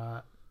sidebar,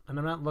 and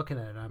I'm not looking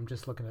at it. I'm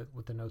just looking at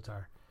what the notes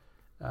are.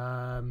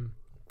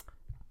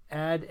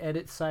 Add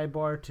edit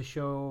sidebar to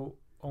show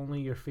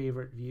only your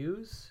favorite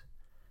views.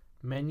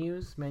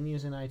 Menus in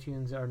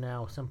iTunes are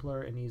now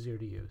simpler and easier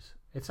to use.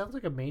 It sounds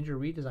like a major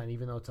redesign,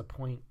 even though it's a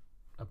point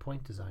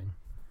design,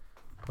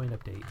 point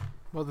update.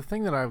 Well, the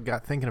thing that I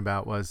got thinking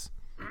about was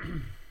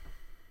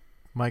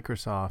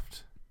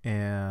Microsoft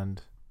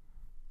and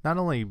not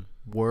only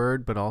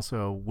Word but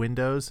also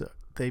Windows.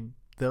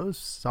 Those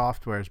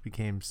softwares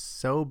became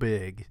so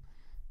big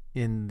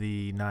in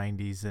the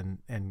 90s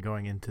and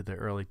going into the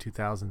early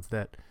 2000s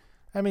that,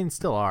 I mean,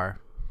 still are,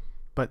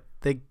 but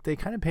they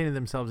kind of painted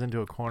themselves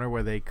into a corner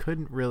where they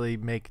couldn't really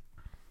make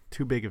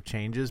too big of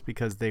changes,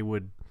 because they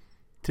would,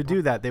 to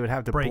do that, they would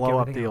have to Break blow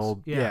up everything the else.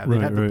 old, Yeah. they'd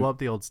Right, have to right. blow up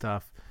the old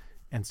stuff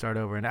and start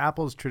over. And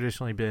Apple's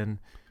traditionally been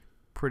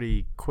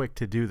pretty quick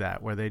to do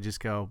that, where they just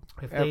go,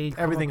 If they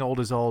come everything up- old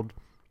is old,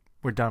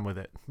 we're done with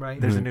it. right?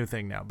 There's a Right. new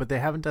thing now, but they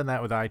haven't done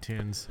that with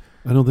iTunes.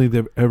 I don't think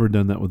they've ever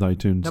done that with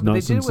iTunes. No, but not they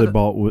did since with they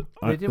bought with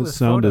They did with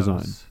sound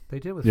photos. design. They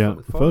did with Yeah,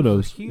 photos. photos,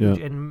 Was huge,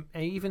 yeah. and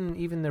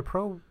even their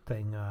pro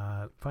thing,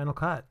 Final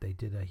Cut, they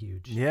did a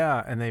huge.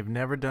 Yeah, and they've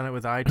never done it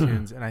with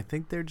iTunes, and I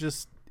think they're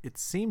just, it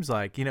seems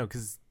like,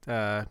 because,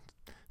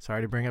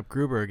 sorry to bring up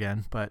Gruber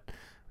again, but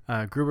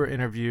Gruber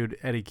interviewed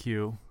Eddie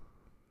Q,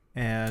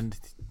 and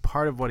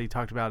part of what he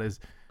talked about is,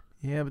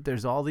 yeah, but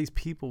there's all these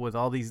people with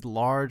all these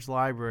large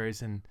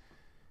libraries, and,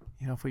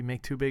 if we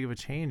make too big of a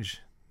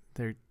change,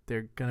 they're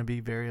going to be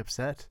very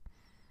upset.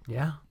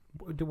 Yeah.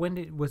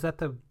 When was that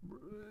the?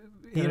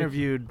 He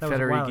interviewed that was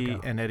a while Federighi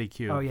ago. and Eddie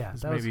Q. Oh, yeah, It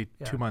was that was- maybe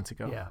yeah. 2 months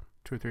ago. Yeah.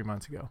 2 or 3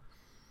 months ago.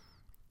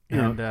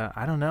 Yeah. And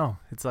I don't know.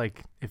 It's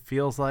like, it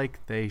feels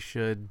like they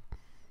should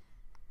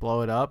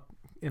blow it up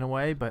in a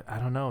way, but I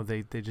don't know.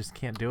 They just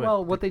can't do it.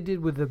 Well, what they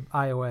did with the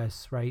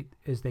iOS, right,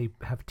 is they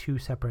have two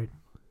separate.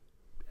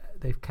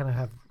 They kind of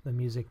have the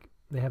music.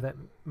 They have that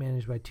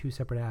managed by two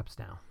separate apps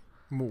now.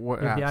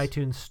 What You have the apps?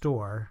 iTunes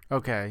Store.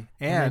 Okay.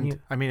 And then And, you-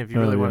 I mean, if you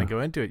Oh, really want yeah. to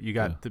go into it, you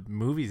got Yeah. the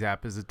Movies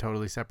app is a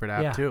totally separate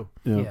app Yeah. too.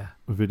 Yeah.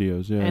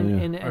 Videos. Yeah. and yeah.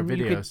 and, Or and you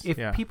could, videos, if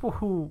yeah. people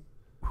who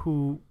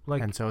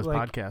like And so is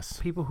like podcasts.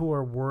 people who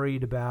are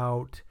worried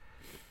about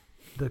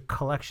the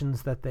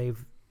collections that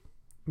they've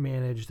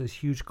managed, those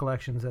huge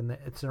collections, and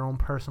it's their own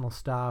personal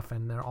stuff,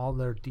 and all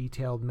their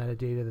detailed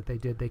metadata that they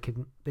did, they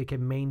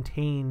can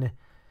maintain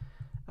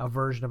a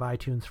version of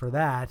iTunes for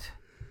that,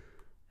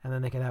 and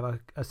then they can have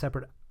a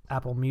separate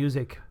Apple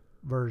Music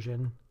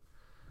version.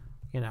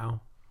 I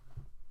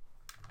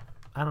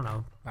don't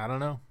know. I don't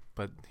know,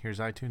 but here's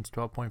iTunes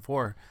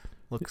 12.4.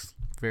 Looks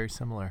very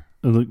similar.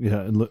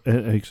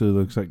 It actually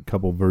looks like a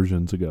couple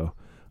versions ago.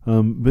 But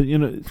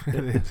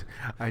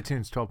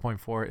iTunes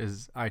 12.4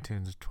 is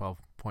iTunes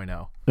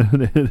 12.0.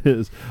 it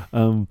is.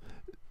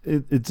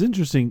 It's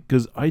interesting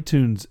because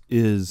iTunes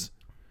is.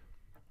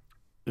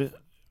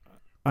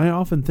 I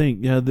often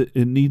think, that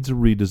it needs a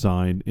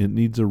redesign. It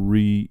needs a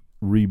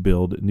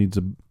rebuild. It needs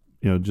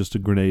just a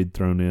grenade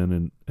thrown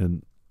in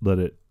and let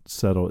it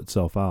settle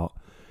itself out.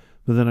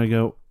 But then I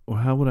go, well,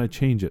 how would I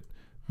change it?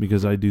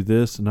 Because I do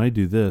this and I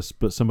do this,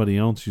 but somebody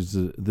else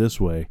uses it this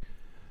way.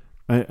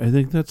 I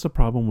think that's the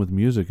problem with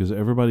music, is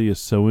everybody is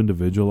so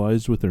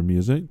individualized with their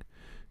music.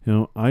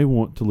 I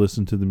want to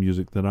listen to the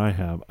music that I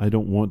have. I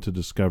don't want to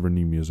discover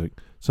new music.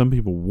 Some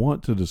people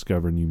want to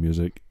discover new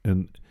music,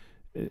 and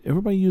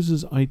everybody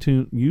uses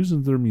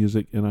their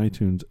music in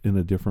iTunes in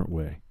a different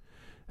way,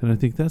 and I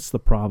think that's the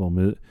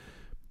problem.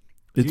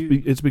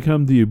 It's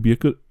become the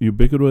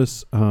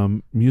ubiquitous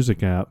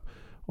music app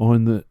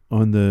on the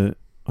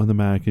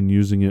Mac, and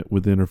using it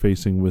with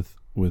interfacing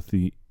with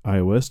the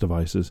iOS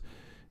devices.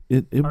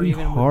 It'd be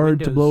hard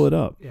to blow it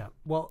up. Yeah.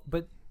 Well,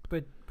 but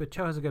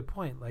Cho has a good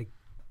point. Like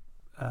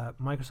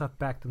Microsoft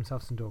backed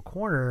themselves into a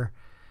corner.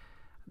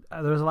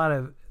 There was a lot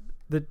of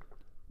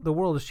the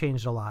world has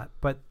changed a lot,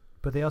 but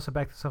they also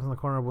backed themselves in the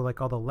corner with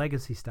like all the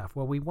legacy stuff.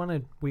 Well, we want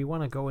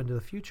to go into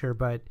the future,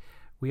 but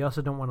we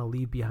also don't want to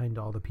leave behind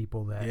all the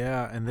people that.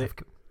 Yeah, and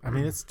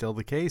it's still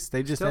the case.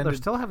 They're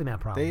still having that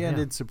problem. They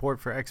ended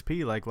support for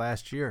XP like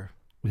last year.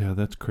 Yeah,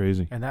 that's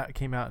crazy. And that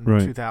came out in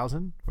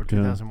 2000 or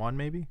 2001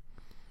 maybe.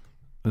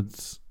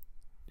 It's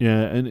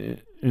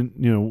and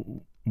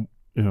you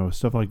know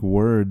stuff like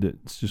Word.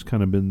 It's just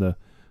kind of been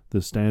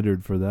the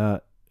standard for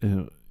that.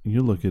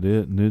 You look at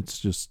it, and it's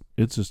just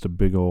a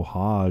big old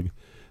hog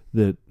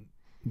that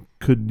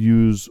could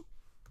use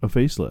a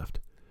facelift.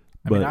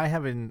 I mean, I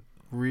haven't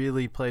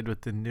really played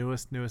with the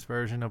newest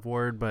version of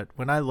Word, but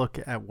when I look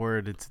at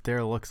Word, it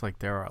looks like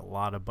there are a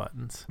lot of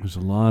buttons. There's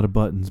a lot of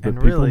buttons, but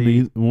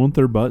people want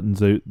their buttons.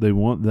 They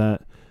want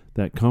that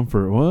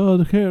comfort. Well,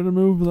 I can't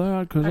remove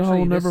that because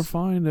I'll never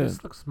find it.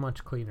 This looks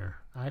much cleaner.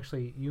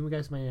 Actually, you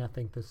guys may not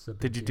think this is a big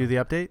Did you deal. do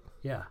the update?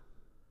 Yeah.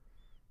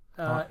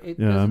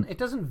 It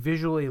doesn't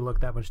visually look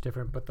that much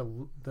different, but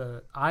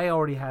the I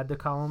already had the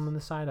column on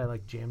the side. I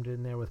like jammed it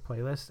in there with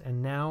playlists,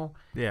 and now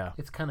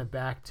it's kind of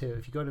back to,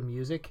 if you go to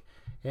music,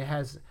 it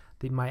has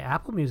my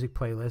Apple Music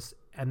playlist,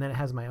 and then it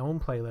has my own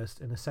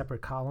playlist in a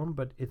separate column,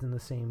 but it's in the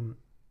same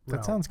That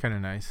realm, sounds kind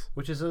of nice.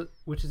 which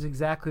is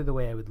exactly the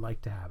way I would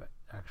like to have it,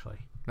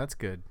 actually. That's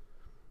good.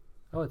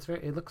 Oh, it's I'm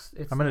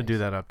going to do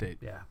that update.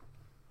 Yeah.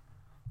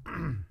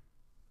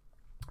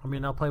 I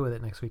mean, I'll play with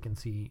it next week and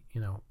see,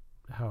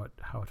 how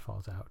it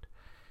falls out.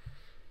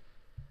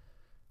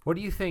 What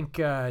do you think,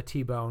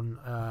 T-Bone?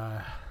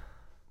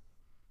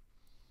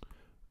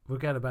 We've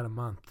got about a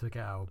month to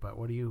go, but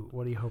what are you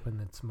hoping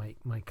that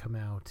might come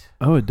out?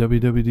 Oh, at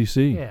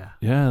WWDC.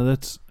 Yeah,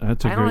 that's a great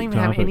topic. I don't even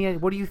have any idea.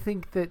 What do you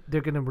think that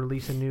they're going to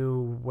release a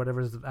new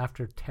whatever's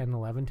after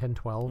 10/11,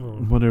 10/12, or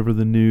whatever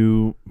the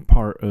new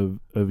part of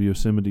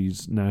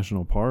Yosemite's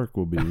national park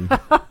will be?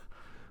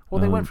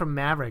 Well, they went from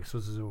Mavericks,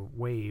 which is a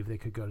wave. They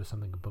could go to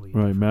something completely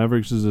different.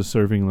 Mavericks is a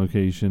surfing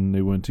location.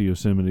 They went to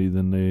Yosemite.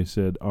 Then they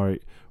said, all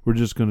right, we're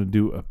just going to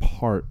do a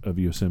part of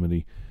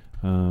Yosemite.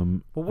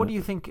 Well, what do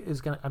you think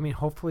is going to... I mean,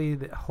 hopefully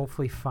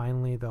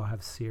finally they'll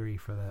have Siri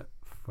for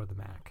the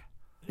Mac.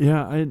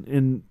 Yeah,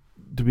 and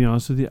to be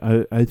honest with you,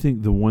 I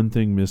think the one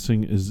thing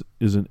missing is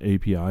an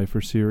API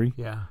for Siri.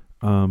 Yeah.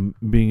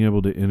 Being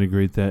able to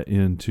integrate that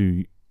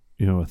into,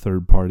 a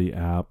third-party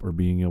app, or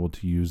being able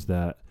to use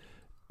that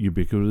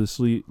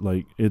ubiquitously,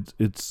 like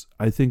it's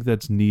I think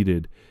that's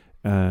needed.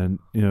 And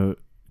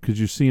because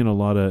you're seeing a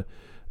lot of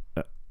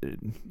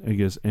I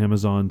guess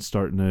Amazon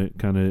starting to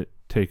kind of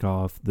take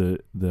off the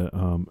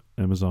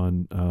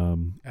Amazon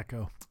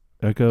Echo.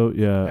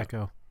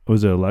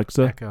 Was it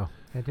Alexa? Echo.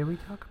 Yeah, did we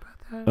talk about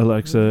that?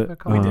 Alexa.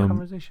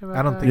 Conversation about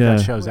I don't that? think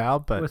that shows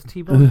out, but was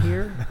T-Bone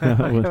here?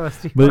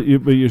 But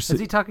you're is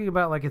he talking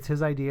about like it's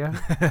his idea?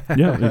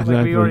 Yeah, exactly.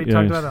 Like we already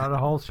talked about it on a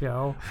whole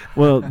show.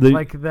 Well,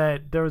 like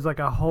that there was like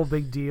a whole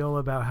big deal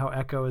about how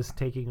Echo is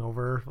taking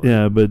over.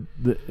 Yeah, but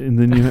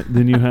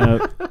then you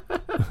have.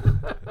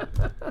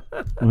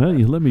 Well,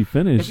 you let me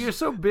finish. If you're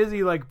so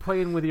busy like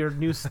playing with your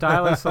new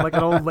stylus like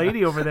an old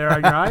lady over there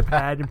on your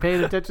iPad and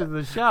paying attention to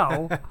the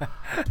show,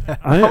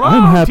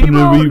 I'm happy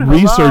to be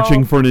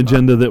researching for an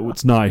agenda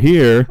that's not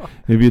here.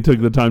 If you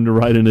took the time to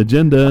write an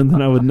agenda, and then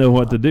I would know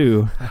what to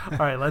do. All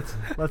right, let's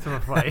have a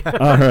fight.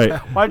 All right.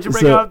 Why'd you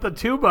bring out the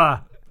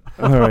tuba?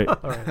 All right.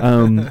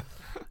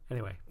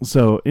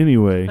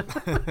 Anyway,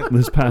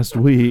 this past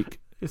week.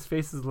 His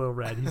face is a little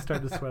red. He's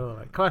starting to sweat a little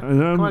bit.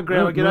 Come on,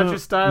 Grandma, get out your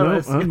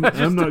stylus. No,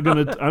 I'm not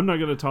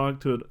gonna talk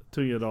to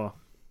you at all.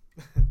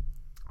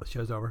 The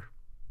show's over.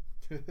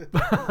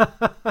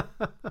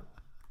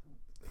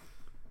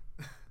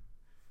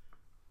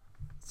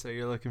 So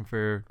you're looking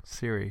for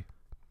Siri?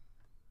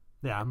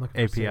 Yeah, I'm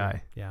looking for API.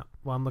 Siri. Yeah,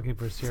 well, I'm looking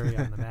for Siri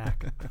on the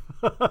Mac.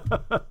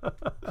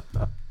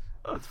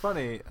 It's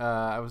funny.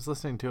 I was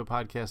listening to a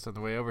podcast on the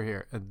way over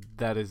here, and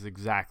that is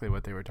exactly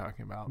what they were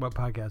talking about. What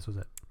podcast was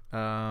it?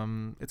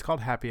 It's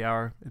called Happy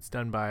Hour. It's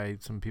done by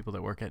some people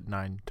that work at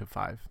 9 to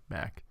 5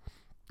 Mac.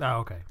 Oh,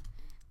 okay.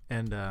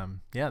 And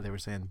they were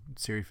saying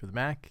Siri for the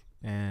Mac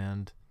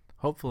and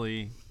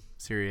hopefully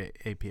Siri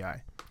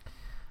API.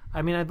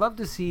 I mean, I'd love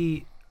to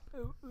see.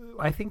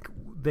 I think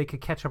they could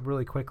catch up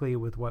really quickly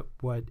with what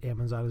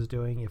Amazon is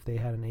doing if they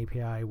had an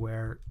API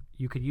where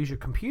you could use your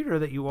computer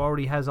that you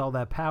already has all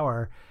that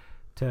power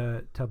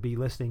to be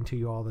listening to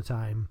you all the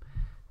time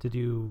to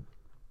do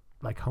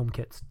like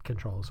HomeKit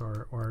controls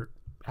or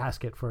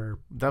ask it for.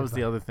 That was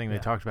the other thing they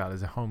talked about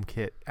is a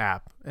HomeKit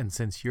app, and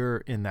since you're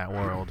in that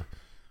world,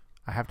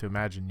 I have to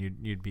imagine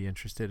you'd be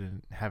interested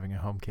in having a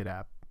HomeKit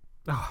app.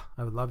 Oh,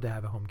 I would love to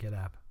have a HomeKit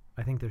app.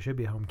 I think there should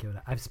be a HomeKit.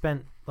 I've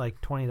spent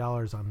like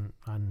 $20 on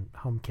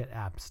HomeKit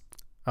apps.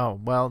 Oh,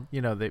 well,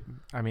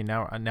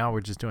 now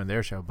we're just doing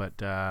their show, but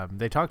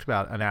they talked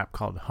about an app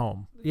called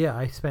Home. Yeah,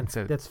 I spent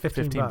that's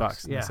 $15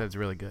 bucks. Yeah, It said it's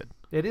really good.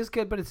 it is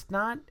good, but it's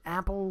not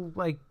Apple.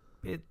 Like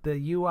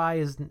the UI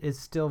is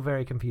still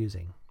very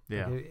confusing.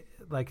 Yeah, it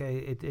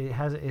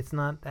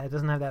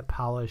doesn't have that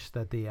polish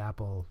that the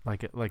Apple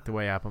like the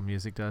way Apple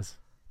Music does.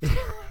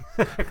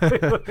 Exactly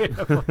the way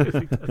Apple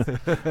Music does.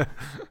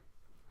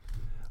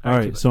 All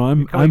right, so You're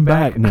I'm coming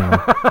back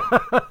now.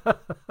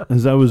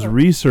 As I was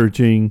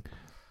researching,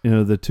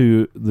 the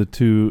two of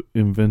the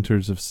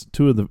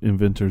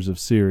inventors of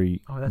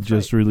Siri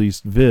just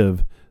released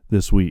Viv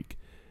this week,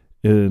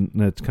 and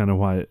that's kind of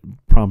why it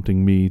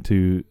prompting me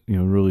to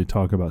really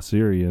talk about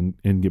Siri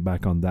and get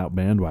back on that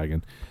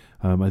bandwagon.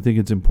 I think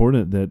it's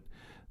important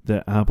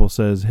that Apple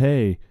says,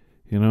 hey,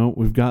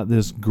 we've got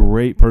this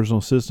great personal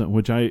assistant,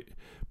 which I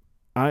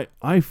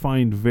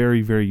find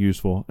very, very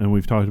useful, and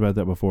we've talked about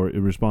that before. It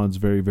responds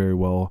very, very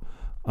well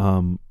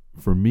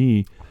for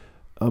me,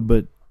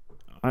 but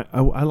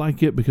I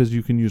like it because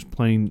you can use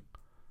plain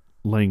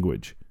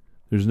language.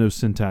 There's no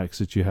syntax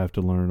that you have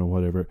to learn or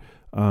whatever.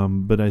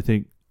 But I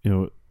think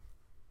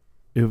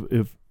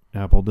if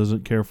Apple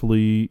doesn't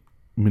carefully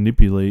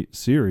manipulate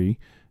Siri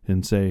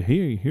and say,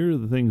 hey, here are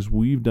the things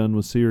we've done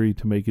with Siri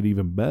to make it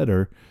even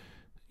better,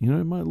 it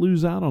might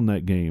lose out on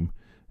that game.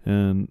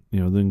 And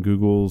then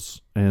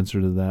Google's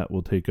answer to that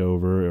will take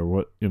over,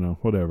 or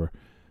whatever.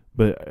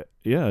 But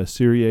yeah,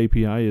 Siri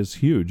API is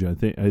huge. I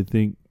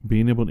think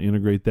being able to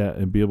integrate that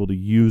and be able to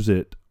use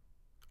it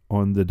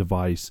on the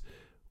device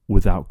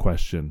without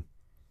question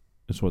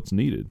is what's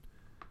needed.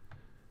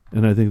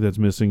 And I think that's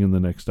missing in the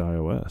next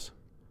iOS.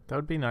 That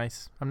would be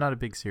nice. I'm not a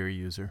big Siri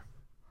user.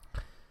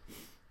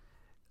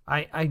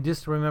 I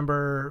just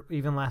remember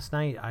even last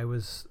night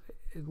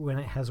when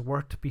it has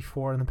worked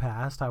before in the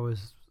past, I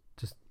was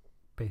just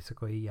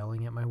basically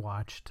yelling at my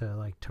watch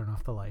to turn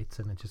off the lights,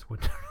 and it just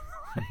wouldn't turn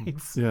on the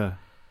lights. Yeah.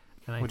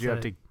 And would you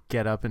have to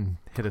get up and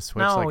hit a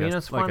switch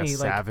it's funny, a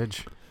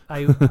savage?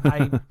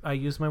 I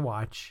use my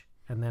watch,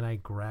 and then I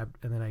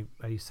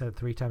set it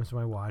 3 times to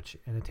my watch,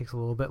 and it takes a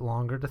little bit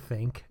longer to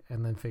think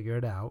and then figure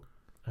it out.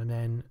 And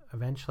then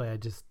eventually I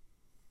just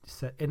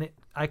set, and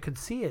I could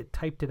see it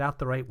typed it out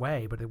the right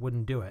way, but it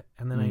wouldn't do it.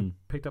 And then I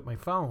picked up my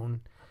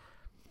phone,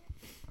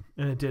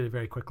 and it did it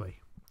very quickly.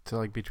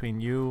 So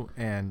between you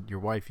and your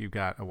wife, you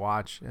got a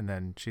watch, and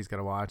then she's got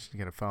a watch, you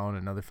get a phone,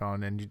 another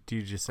phone, and do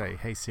you just say,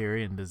 "Hey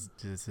Siri," and does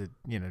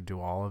it do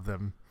all of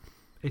them?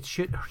 It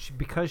should,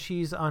 because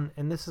she's on,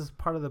 and this is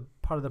part of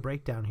the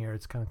breakdown here.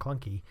 It's kind of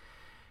clunky.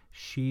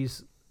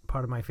 She's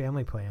part of my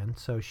family plan,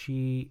 so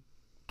she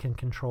can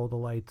control the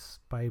lights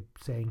by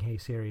saying, "Hey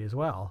Siri" as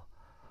well.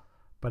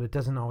 But it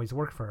doesn't always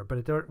work for her.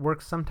 But it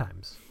works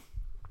sometimes.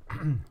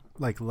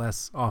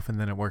 Less often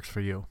than it works for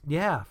you.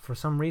 Yeah, for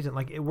some reason,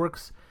 it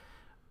works.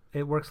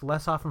 It works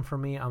less often for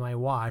me on my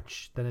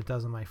watch than it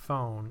does on my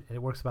phone. And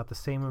it works about the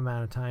same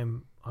amount of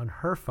time on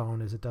her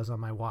phone as it does on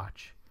my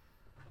watch.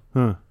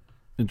 Huh.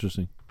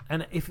 Interesting.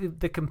 And if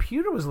the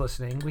computer was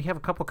listening, we have a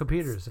couple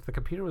computers. If the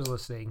computer was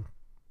listening,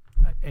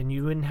 and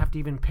you wouldn't have to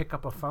even pick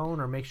up a phone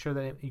or make sure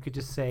that you could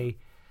just say,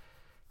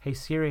 "Hey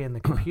Siri," and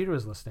the computer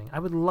was listening. I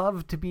would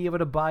love to be able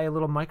to buy a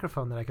little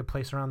microphone that I could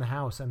place around the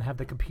house and have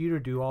the computer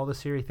do all the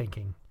Siri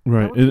thinking.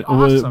 Right.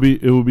 Awesome.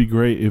 It would be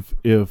great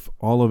if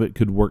all of it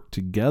could work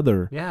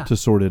together to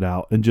sort it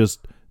out, and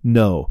just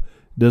know.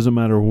 It doesn't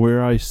matter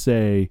where I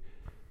say,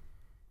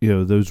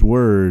 those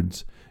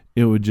words,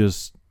 it would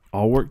just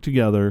all work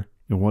together,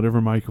 and whatever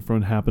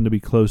microphone happened to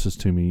be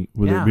closest to me,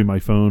 whether it be my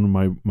phone,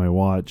 my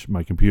watch,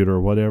 my computer,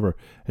 or whatever,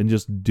 and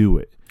just do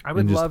it. I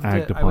would love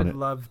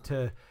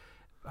to.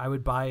 I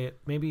would buy it.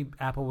 Maybe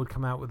Apple would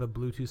come out with a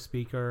Bluetooth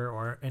speaker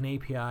or an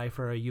API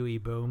for a UE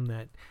boom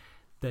that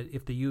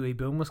if the UE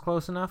boom was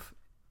close enough,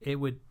 it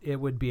would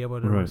be able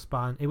to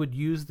respond. It would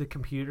use the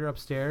computer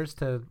upstairs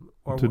to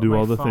do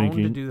all the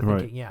thinking. To do the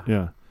thinking.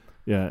 Yeah.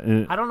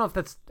 And I don't know if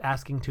that's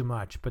asking too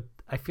much, but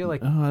I feel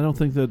like I don't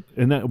think that.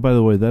 And that, by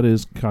the way, that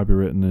is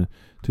copywritten in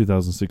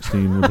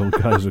 2016 with those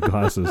guys with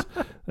glasses.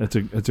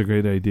 That's a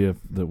great idea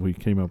that we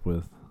came up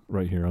with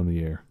right here on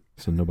the air,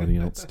 so nobody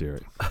else steer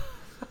it.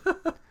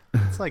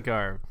 It's like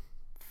our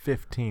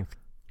 15th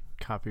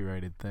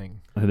copyrighted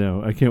thing. I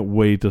know. I can't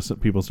wait till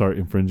people start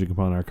infringing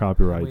upon our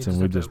copyrights,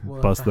 and we just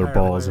bust their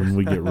balls and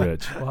we get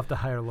rich. We'll have to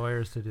hire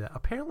lawyers to do that.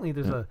 Apparently,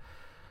 there's a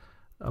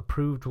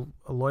approved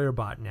lawyer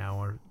bot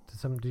now. Or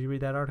did you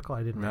read that article?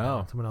 I didn't.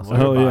 No. Someone else.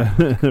 Oh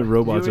yeah,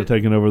 robots are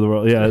taking over the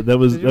world. Yeah, that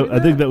was. I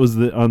think that was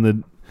on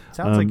the.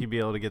 Sounds like you'd be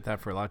able to get that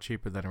for a lot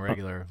cheaper than a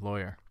regular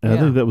lawyer. I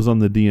think that was on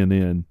the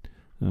DNN.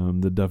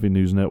 The Duffy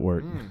News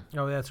Network.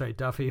 Oh, that's right,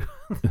 Duffy.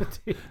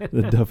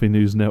 The Duffy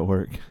News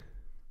Network.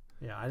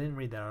 Yeah, I didn't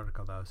read that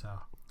article though. So.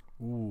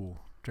 Ooh,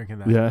 drinking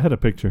that. Yeah, I had a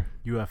picture.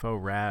 UFO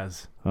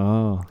Raz.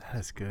 Oh,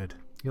 that's good.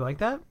 You like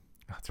that?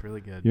 That's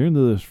really good. You're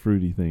into those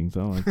fruity things.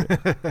 I like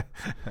it.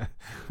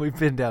 We've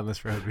been down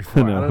this road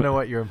before. I don't know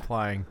what you're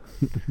implying,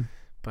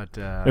 but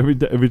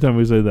every time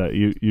we say that,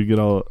 you get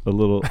all a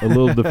little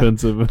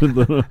defensive.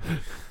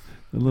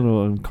 A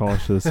little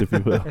incautious, if you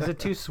will. Is it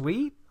too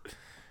sweet?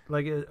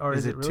 Like, or Is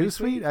is it really too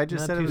sweet? I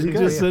just Not said it too was He sweet.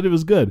 good. just said it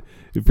was good.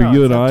 If No, for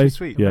you it's and not I, too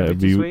sweet. yeah, Might it'd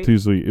be be too sweet? too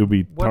sweet. It would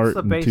be What's tart the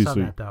and base too on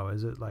sweet. that though?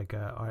 Is it like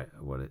a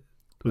what? It's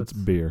what's-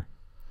 beer.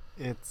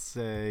 It's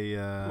a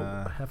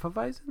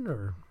Hefeweizen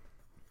or?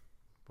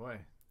 boy.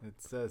 It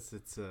says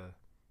it's a.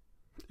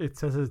 It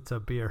says it's a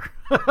beer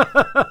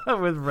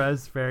with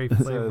raspberry It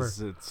flavor.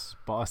 says it's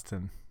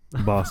Boston.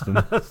 Boston.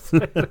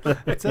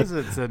 It says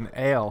it's an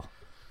ale.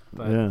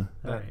 But Yeah.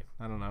 that, Alright.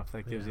 I don't know if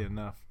that gives Yeah. you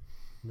enough.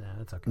 Nah,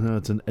 that's okay. No,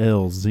 it's an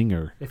L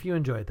zinger. If you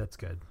enjoy it, that's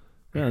good.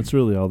 Yeah, that's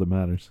really all that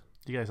matters.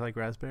 Do you guys like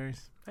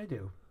raspberries? I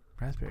do.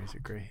 Raspberries are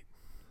great.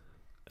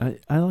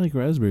 I like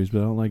raspberries, but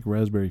I don't like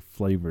raspberry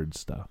flavored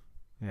stuff.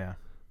 Yeah.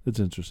 It's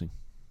interesting.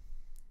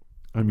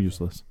 I'm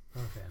useless.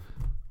 Okay.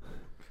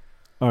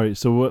 All right,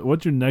 so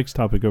what's your next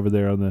topic over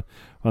there on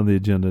the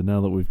agenda? Now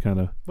that we've kind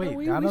of Wait,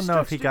 we I don't know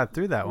if he stretched got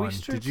through that we one. Did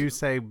stretched you it.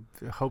 say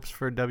hopes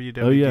for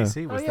WWDC? Oh, yeah.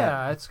 Oh Was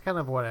yeah, it's kind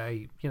of what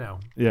I Yeah.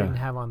 didn't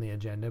have on the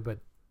agenda, but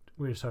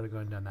we were sort of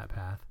going down that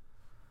path.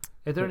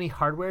 Is there any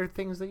hardware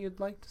things that you'd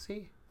like to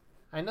see?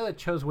 I know that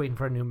Cho's waiting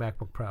for a new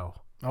MacBook Pro.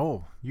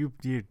 Oh, you're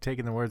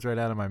taking the words right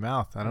out of my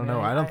mouth. I don't mean,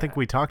 know. I don't think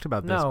we talked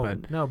about this,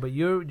 but No, but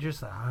you're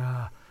just.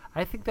 I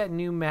think that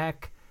new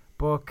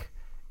MacBook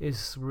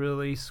is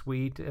really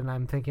sweet, and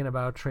I'm thinking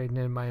about trading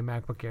in my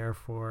MacBook Air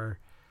for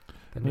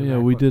the new yeah,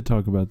 we MacBook. did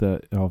talk about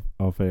that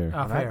off air.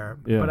 Off And I- air.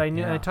 yeah. But I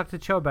knew Yeah. I talked to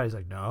Cho about it. He's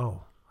like,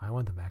 no, I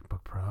want the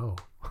MacBook Pro.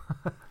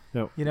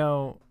 you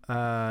know,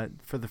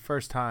 for the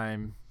first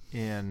time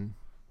in,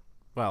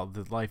 well,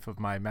 the life of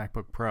my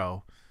MacBook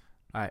Pro,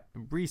 I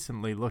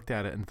recently looked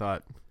at it and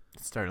thought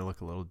it started to look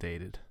a little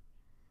dated.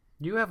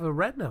 You have a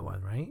Retina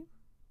one, right?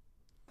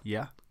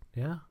 Yeah,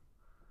 Yeah.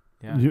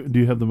 yeah. Do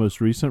you have the most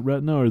recent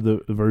Retina or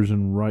the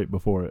version right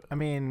before it? I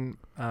mean,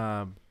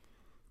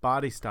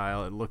 body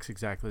style, it looks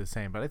exactly the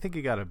same, but I think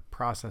it got a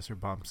processor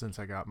bump since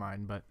I got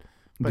mine. But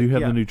Do you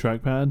have yeah. the new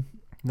trackpad?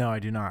 No, I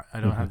do not. I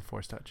don't Okay. have the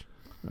Force Touch.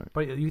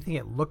 But you think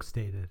it looks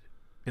dated?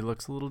 It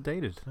looks a little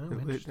dated. Oh, It-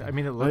 interesting. I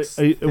mean, it looks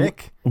I-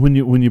 thick. When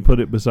you put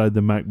it beside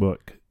the MacBook,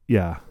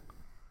 yeah.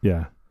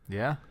 Yeah.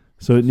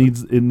 So it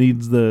needs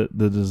the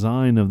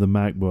design of the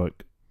MacBook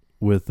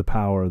with the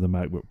power of the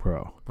MacBook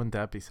Pro. Wouldn't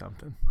that be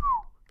something?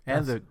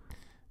 And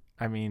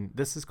I mean,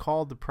 this is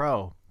called the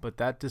Pro, but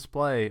that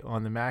display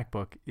on the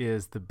MacBook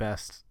is the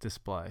best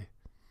display.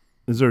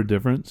 Is there a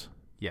difference?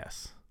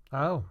 Yes.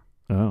 Oh,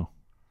 Oh,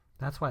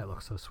 that's why it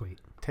looks so sweet.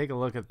 Take a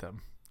look at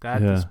them.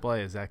 That Yeah.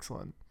 display is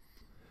excellent.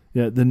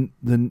 yeah. The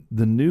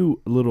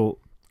new little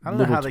I don't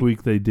know how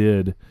tweak they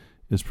did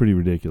is pretty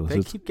ridiculous. they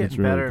It's- keep it's getting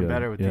really better and good.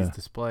 better with Yeah. these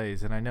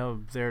displays, and I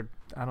know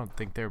I don't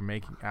think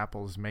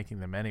Apple's making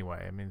them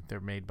anyway. I mean, they're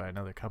made by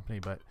another company,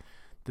 but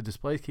the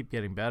displays keep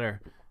getting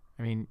better.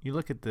 I mean, you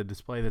look at the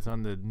display that's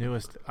on the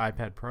newest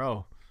iPad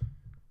Pro.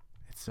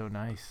 It's so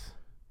nice.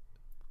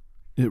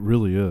 It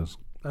really is.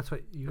 That's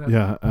what you have.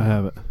 Yeah, I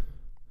have it,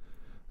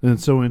 and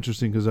it's so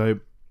interesting because I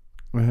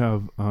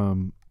have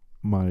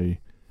my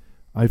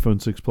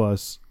iPhone 6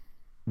 Plus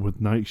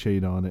with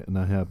Nightshade on it, and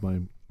I have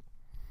my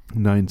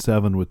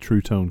 9.7 with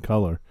True Tone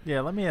color. Yeah,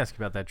 let me ask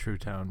you about that True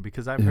Tone,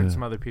 because I've Yeah. heard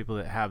some other people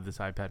that have this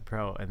iPad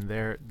Pro, and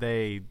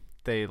they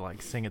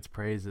like sing its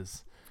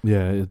praises.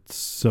 Yeah, it's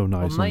so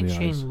nice Well, on the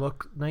eyes.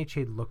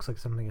 Nightshade looks like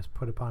something is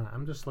put upon it.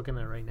 I'm just looking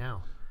at it right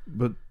now.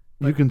 But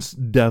you can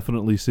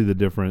definitely see the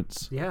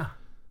difference. Yeah,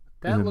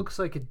 that Yeah. looks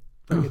like a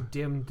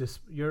dim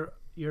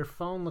your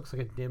phone looks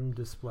like a dim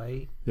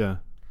display, Yeah.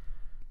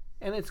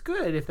 and it's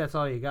good if that's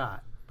all you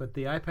got. But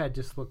the iPad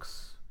just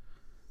looks.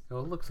 It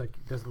looks like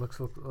it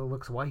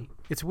looks white.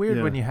 It's weird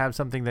Yeah. when you have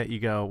something that you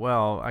go,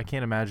 well, I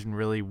can't imagine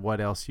really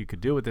what else you could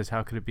do with this.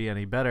 How could it be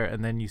any better?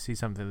 And then you see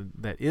something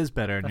that is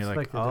better, and That's you're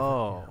like, the difference,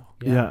 oh.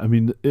 Yeah, I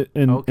mean,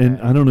 and Okay.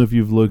 I don't know if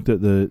you've looked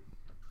at the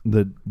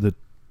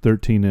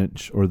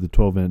 13-inch or the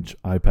 12-inch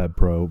iPad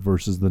Pro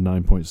versus the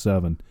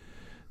 9.7.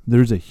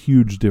 There's a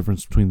huge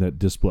difference between that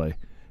display,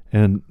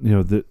 and you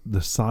know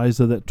the size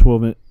of that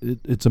 12-inch.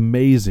 It's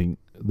amazing,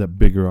 that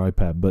bigger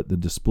iPad, but the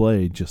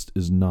display just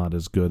is not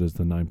as good as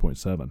the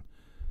 9.7.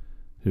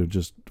 You know,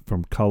 just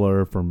from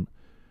color, from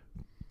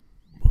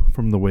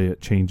the way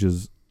it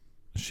changes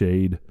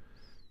shade,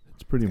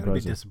 it's pretty It's gotta be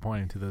impressive.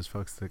 disappointing to those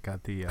folks that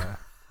got the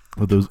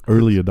With those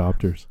early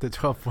adopters, the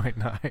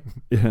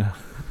 12.9. yeah.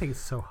 I think it's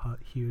so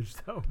huge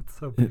though. It's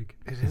so big.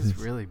 It is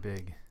really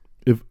big.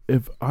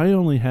 If I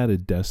only had a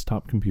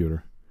desktop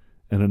computer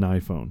and an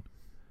iPhone,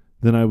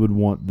 then I would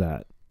want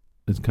that.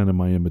 It's kind of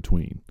my in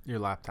between. Your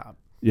laptop.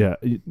 Yeah,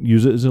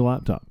 use it as a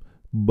laptop,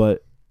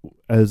 but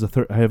as I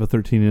have a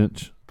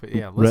 13-inch. But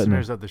yeah, Retina.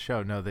 listeners of the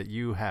show know that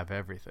you have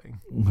everything.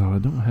 No, I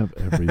don't have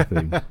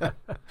everything.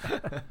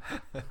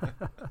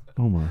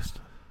 Almost.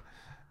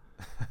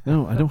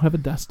 No, I don't have a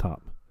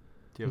desktop.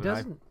 Do He you have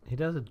doesn't. He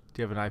doesn't.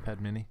 Do you have an iPad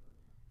Mini?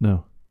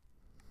 No.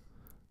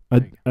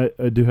 Like-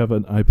 I do have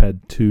an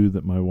iPad 2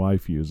 that my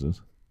wife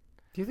uses.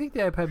 Do you think the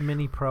iPad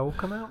Mini Pro will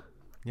come out?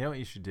 You know what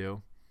you should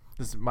do?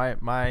 This is my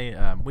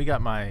we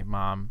got my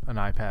mom an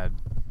iPad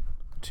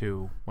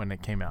 2 when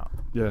it came out.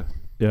 Yeah. Oh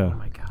Yeah.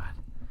 my god.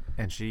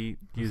 and she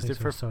Those used it things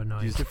are for so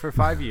annoying. used it for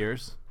 5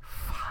 years,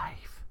 5.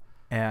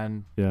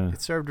 and Yeah.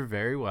 it served her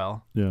very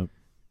well. Yeah.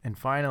 And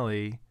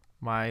finally,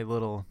 my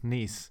little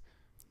niece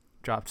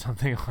dropped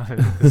something on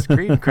it. The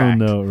screen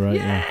cracked. Oh no! Right.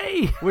 Yeah.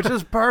 Yay! Which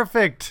is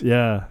perfect.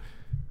 Yeah.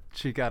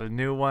 She got a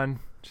new one.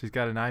 She's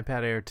got an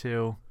iPad Air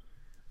 2.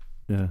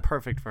 Yeah.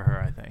 Perfect for her,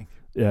 I think.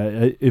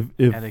 Yeah. If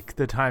And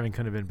the timing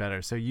couldn't have been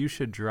better. So you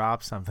should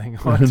drop something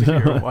onto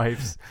your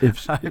wife's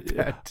if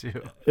iPad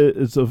 2.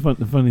 it's a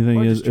the funny thing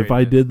Or is, just if trade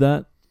I it. did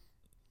that,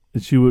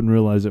 she wouldn't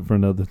realize it for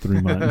another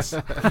 3 months.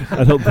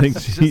 I don't think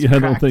It's she. just I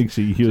don't cracked. think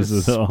she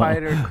uses Just it all.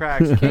 spider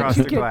cracks across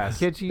the glass.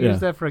 Can't you Yeah. use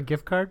that for a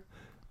gift card?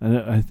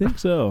 I think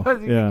so. I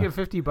think you Yeah. get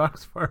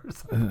 $50 for or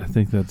something. I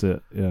think that's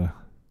it. Yeah.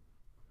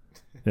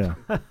 Yeah.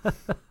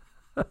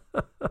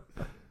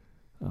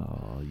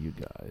 Oh, you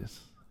guys.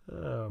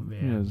 Oh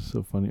Yeah, man. it's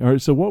so funny. All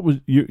right, so what was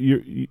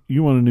you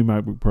want a new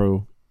MacBook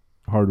Pro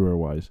hardware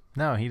wise?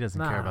 No, he doesn't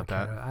No, care I about don't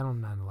that. care. I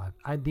don't not a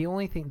lot. The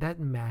only thing that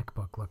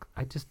MacBook look,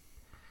 I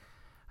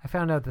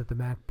found out that the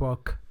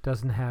MacBook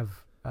doesn't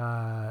have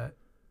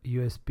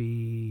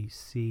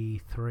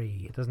USB-C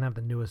 3. It doesn't have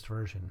the newest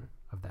version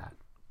of that.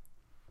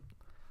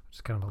 Which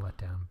is kind of a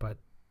letdown, but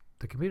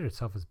the computer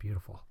itself is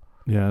beautiful.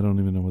 Yeah, I don't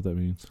even know what that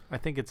means. I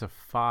think it's a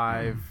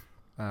 5.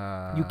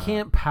 You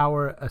can't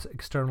power an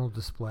external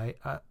display.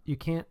 You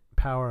can't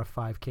power a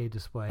 5K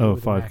display. Oh,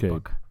 with 5K. A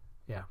MacBook.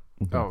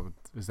 Okay. Oh,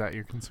 is that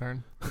your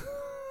concern?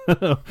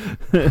 I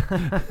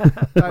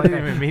I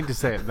didn't even mean to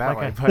say it that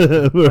like way,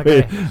 a- but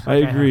I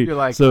agree. You're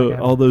like- so like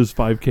a- all those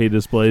 5K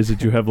displays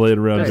that you have laid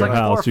around There's your like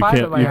 4 or house, you 5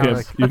 can't at my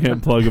house. you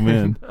can't plug them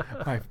in.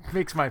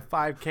 makes my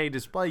 5K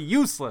display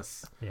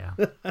useless. Yeah.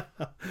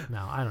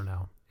 No, I don't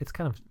know. It's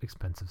kind of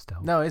expensive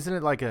still. No, isn't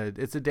it like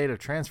it's a data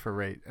transfer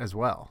rate as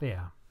well?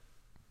 Yeah.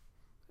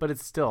 But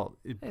it's still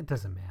It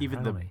doesn't matter. even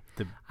I the don't really-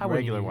 the I wouldn't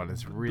regular use- one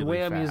is really the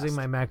way fast. I'm using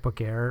my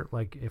MacBook Air.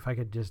 Like, if I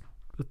could just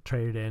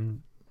trade it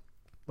in,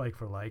 like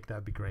for like,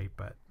 that'd be great.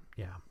 But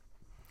yeah,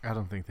 I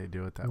don't think they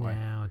do it that way.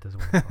 no, it doesn't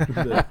work.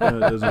 that way. It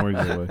doesn't work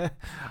that way.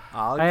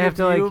 I'll I have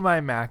give to, you like- my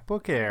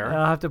MacBook Air.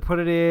 I'll have to put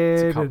it in.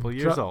 It's a couple and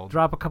years old.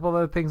 Drop a couple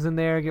other things in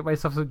there. Get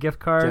myself some gift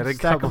cards. Get a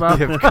stack couple them up.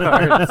 gift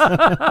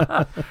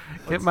cards.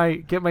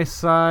 get my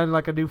son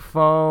like a new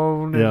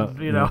phone. Yeah,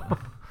 And, you know.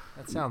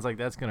 That sounds like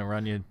that's gonna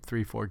run you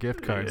 3-4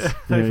 gift cards. Yeah,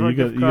 For you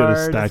gift got to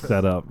cards. stack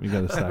that up. You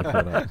got to stack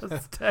that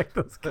up. Stack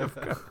those gift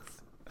cards.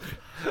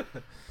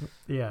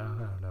 Yeah, I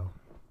don't know.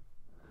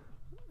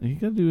 You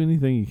got to do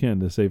anything you can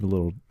to save a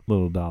little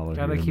dollar.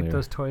 Gotta here and keep there.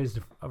 those toys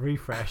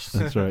refreshed.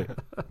 That's right.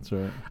 That's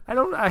right.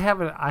 I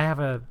have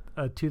a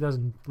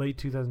 2000 late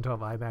 2012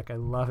 iMac. I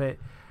love it.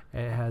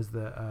 It has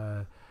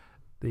the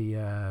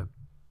what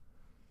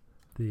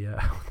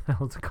the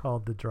hell's it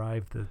called? The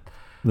drive,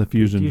 The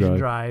Fusion drive.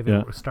 drive.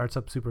 Yeah. It starts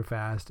up super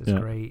fast. It's Yeah.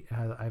 great.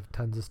 I have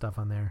tons of stuff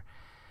on there.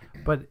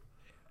 But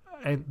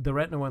the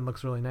Retina one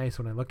looks really nice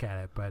when I look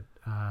at it. But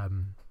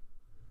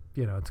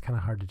it's kind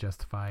of hard to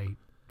justify,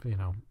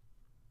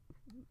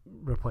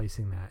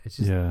 replacing that. It's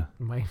just Yeah.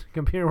 my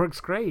computer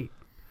works great.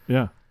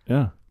 Yeah.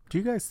 Yeah. Do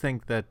you guys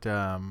think that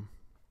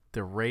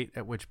the rate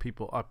at which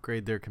people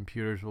upgrade their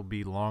computers will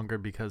be longer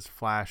because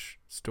flash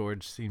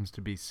storage seems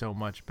to be so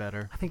much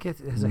better? I think it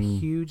is a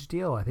huge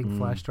deal. I think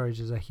flash storage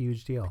is a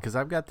huge deal. Because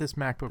I've got this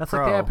MacBook That's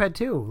Pro. like the iPad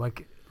 2.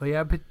 Like the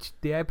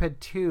iPad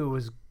 2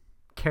 was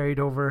carried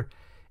over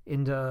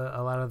into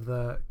a lot of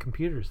the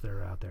computers that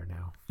are out there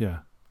now. Yeah.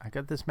 I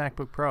got this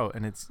MacBook Pro,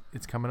 and it's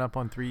coming up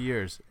on 3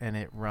 years, and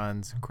it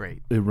runs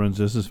great. It runs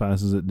just as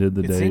fast as it did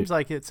the It day. seems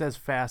like it's as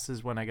fast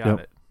as when I got Yep.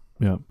 it.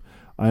 Yeah,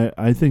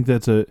 I think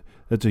that's a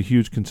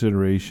huge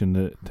consideration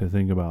to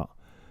think about.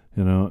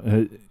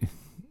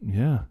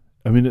 Yeah.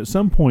 I mean, at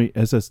some point,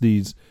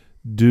 SSDs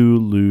do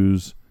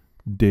lose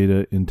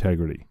data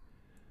integrity,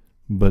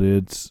 but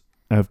it's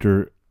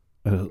after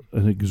an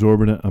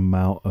exorbitant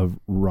amount of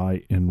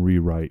write and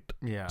rewrite.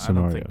 Yeah, I don't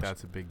Scenarios. think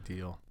that's a big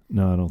deal.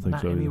 No, I don't think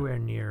Not so either. anywhere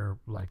near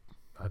like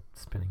a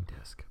spinning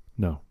disk.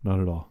 No, not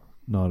at all.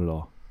 Not at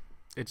all.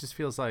 It just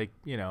feels like,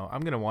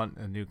 I'm going to want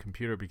a new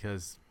computer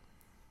because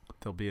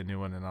there'll be a new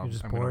one, and I'm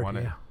just going to bored, want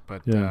it. yeah.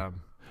 But Yeah.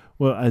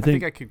 Well, I I think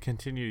think I could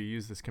continue to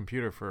use this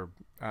computer for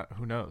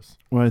who knows.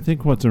 Well, I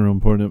think what's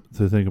important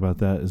to think about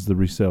that is the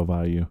resale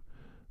value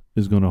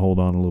is going to hold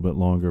on a little bit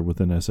longer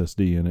with an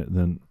SSD in it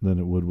than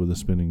it would with a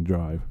spinning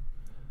drive.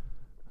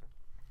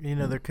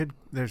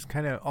 There's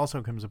kind of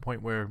also comes a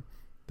point where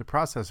the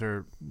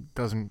processor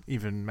doesn't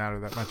even matter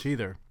that much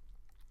either,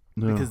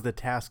 No. because the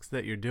tasks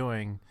that you're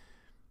doing,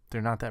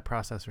 they're not that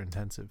processor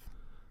intensive.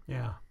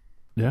 Yeah.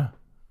 Yeah.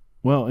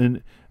 Well,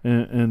 and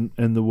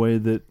the way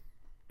that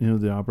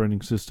the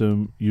operating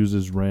system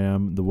uses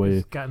RAM, the way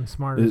It's gotten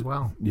smart as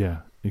well. Yeah,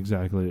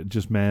 exactly. It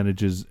just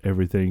manages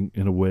everything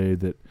in a way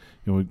that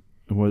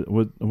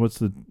what's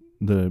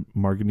the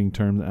marketing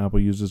term that Apple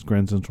uses?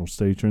 Grand Central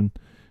Station,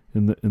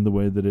 in the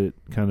way that it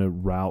kind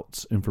of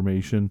routes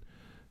information.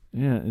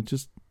 Yeah,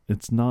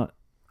 it's not.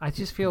 I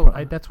just feel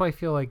that's why I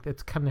feel like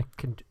it's kind of.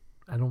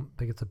 I don't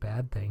think it's a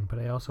bad thing, but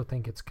I also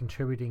think it's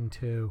contributing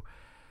to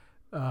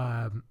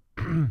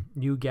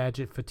new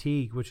gadget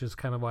fatigue, which is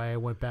kind of why I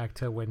went back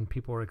to when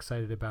people were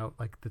excited about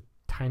like the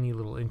tiny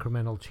little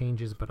incremental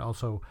changes, but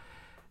also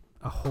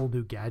a whole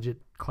new gadget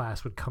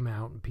class would come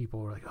out and people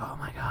were like, oh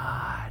my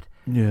God.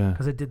 Yeah.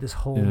 Because it did this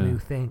whole new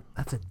thing.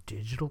 That's a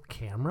digital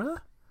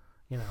camera?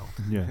 You know,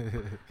 Yeah.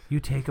 you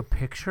take a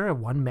picture of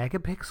 1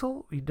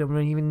 megapixel. You don't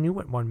even knew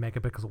what 1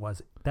 megapixel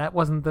was. That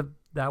wasn't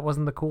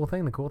the cool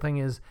thing. The cool thing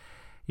is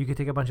you could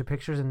take a bunch of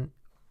pictures and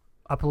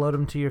upload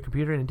them to your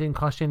computer, and it didn't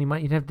cost you any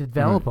money. You didn't have to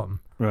develop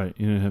them. Right.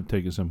 You didn't have to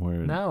take it somewhere.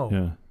 No.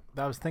 Yeah.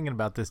 I was thinking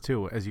about this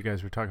too as you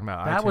guys were talking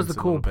about That iTunes was the a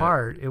cool little bit.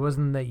 part. It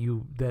wasn't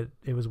that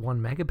it was 1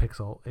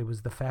 megapixel. It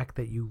was the fact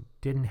that you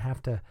didn't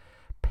have to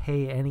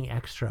pay any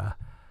extra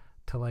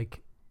to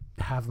like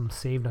have them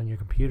saved on your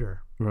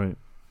computer. Right.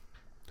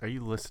 Are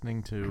you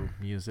listening to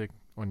music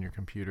on your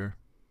computer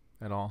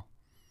at all?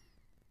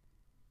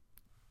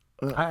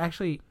 I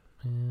actually,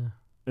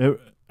 yeah.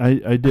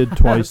 I did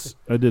twice.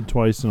 I did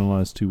twice in the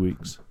last 2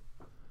 weeks,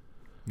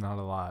 Not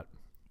a lot.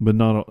 but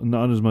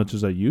not as much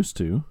as I used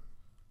to.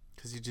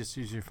 Because you just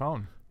use your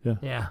phone.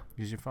 Yeah.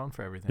 Use your phone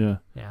for everything. Yeah.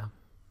 Yeah.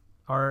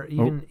 Or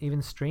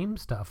even stream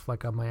stuff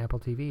like on my Apple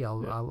TV.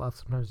 I'll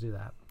sometimes do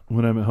that.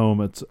 When I'm at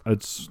home, it's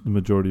the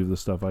majority of the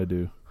stuff I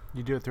do.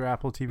 You do it through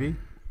Apple TV?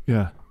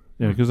 Yeah.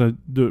 Yeah, because I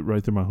do it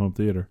right through my home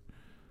theater.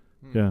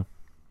 Yeah.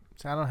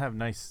 So I don't have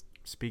nice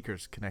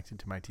speakers connected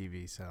to my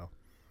TV, so.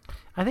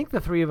 I think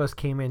the three of us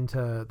came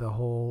into the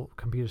whole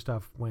computer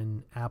stuff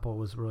when Apple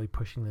was really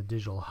pushing the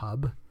digital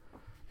hub,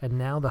 and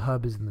now the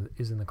hub is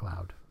in the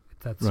cloud.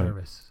 It's that Right.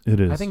 service. It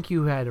is. I think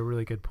you had a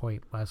really good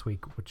point last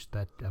week, which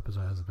that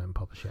episode hasn't been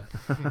published yet,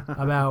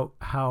 about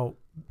how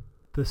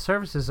the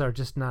services are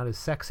just not as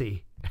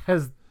sexy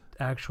as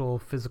actual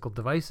physical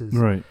devices.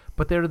 Right.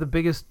 But they're the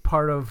biggest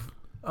part of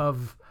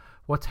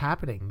what's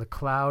happening. The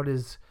cloud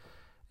is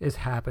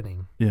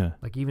happening. Yeah.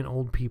 Like even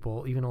old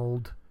people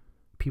older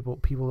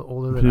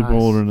than People us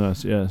older than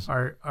us, yes.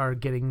 are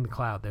getting the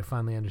cloud. They're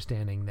finally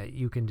understanding that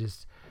you can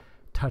just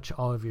touch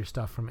all of your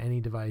stuff from any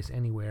device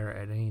anywhere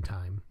at any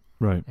time.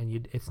 Right. And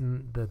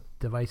the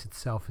device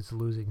itself is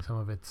losing some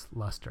of its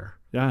luster.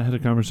 Yeah, I had a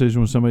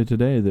conversation with somebody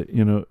today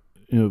that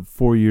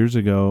 4 years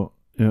ago,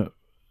 it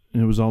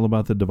was all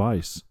about the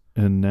device,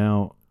 and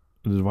now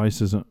the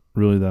device isn't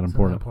really that It's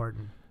not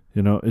important.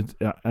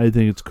 I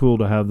think it's cool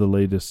to have the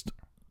latest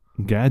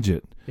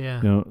gadget.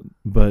 Yeah.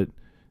 But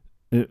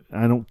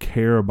I don't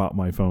care about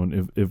my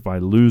phone. If I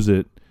lose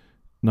it,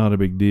 not a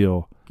big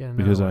deal Get another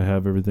because one. I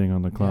have everything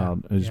on the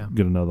cloud. I just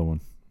get another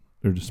one.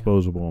 They're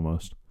disposable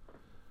almost.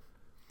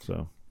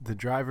 So The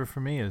driver for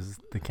me is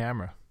the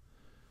camera.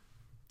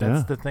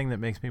 That's the thing that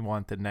makes me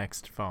want the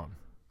next phone.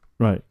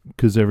 right,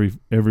 because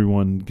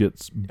everyone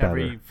gets better.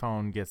 Every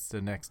phone gets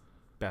the next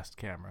best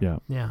camera. Yeah,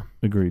 Yeah.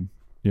 agreed.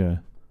 Yeah,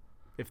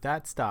 If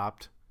that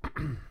stopped,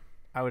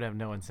 I would have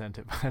no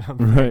incentive. I don't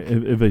think. right.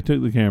 If they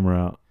took the camera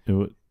out, it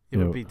would. It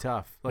would be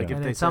tough. Like Yeah. if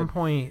And they at some said,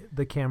 point,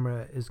 the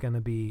camera is going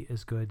to be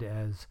as good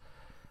as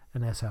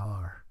an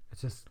SLR.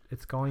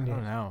 It's going I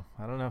to.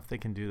 don't know if they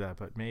can do that,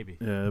 but maybe.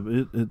 Yeah,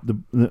 but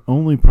the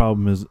only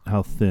problem is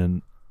how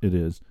thin it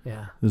is.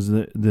 Yeah. Is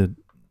the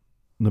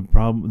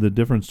problem? The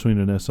difference between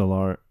an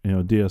SLR,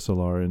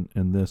 DSLR,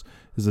 and this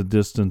is a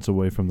distance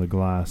away from the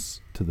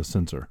glass to the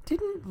sensor.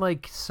 Didn't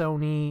like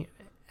Sony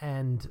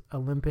and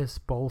Olympus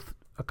both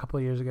a couple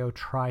of years ago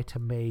try to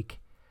make?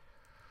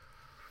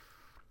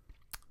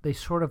 They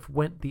sort of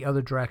went the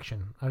other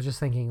direction. I was just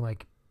thinking,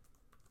 like,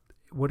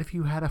 what if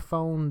you had a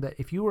phone that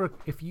if you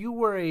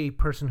were a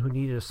person who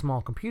needed a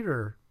small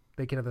computer,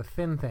 they could have a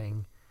thin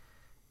thing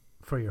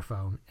for your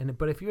phone,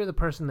 but if you're the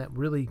person that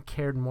really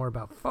cared more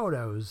about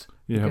photos,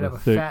 you could have a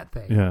fat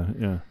thing.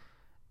 Yeah.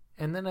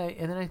 And then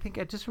I think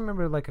I just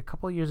remember like a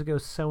couple of years ago,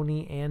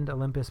 Sony and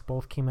Olympus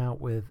both came out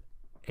with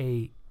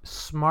a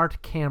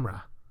smart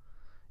camera.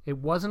 It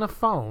wasn't a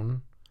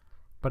phone,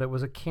 but it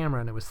was a camera,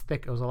 and it was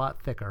thick. It was a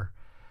lot thicker,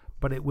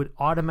 but it would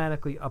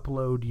automatically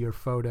upload your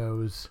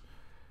photos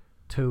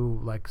to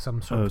like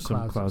some sort of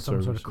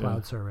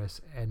cloud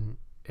service, and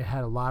it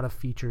had a lot of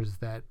features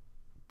that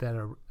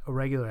a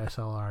regular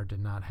SLR did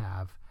not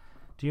have.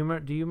 Do you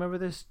remember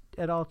this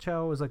at all,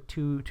 Cho? It was like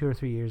two or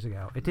 3 years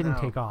ago. It didn't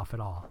take off at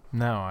all.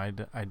 No,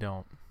 I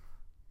don't.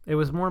 It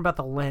was more about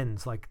the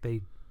lens. Like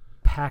they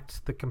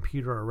packed the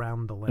computer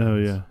around the lens. Oh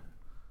yeah.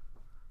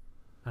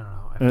 I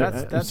don't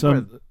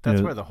know.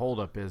 That's where the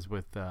holdup is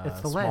with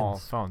It's the small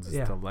lens. phones. It's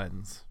Yeah. the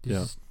lens.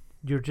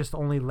 You're just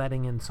only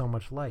letting in so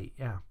much light.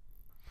 Yeah.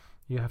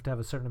 You have to have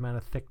a certain amount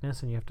of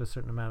thickness, and you have to have a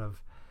certain amount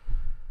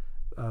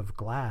of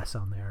glass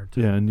on there.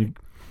 And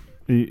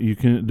you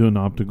can't do an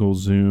optical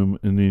zoom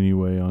in any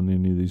way on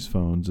any of these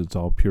phones. It's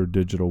all pure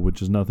digital,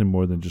 which is nothing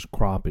more than just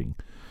cropping,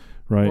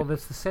 right? Well,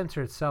 that's the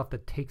sensor itself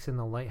that takes in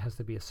the light has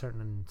to be a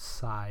certain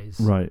size.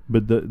 Right,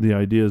 but the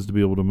idea is to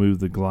be able to move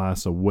the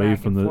glass away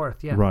Back from and the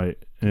forth, yeah. right,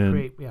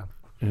 and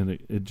And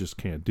it just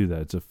can't do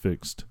that. It's a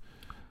fixed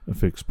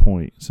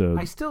point. So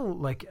I still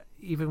like,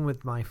 even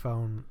with my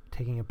phone,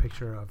 taking a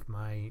picture of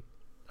my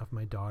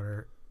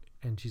daughter,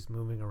 and she's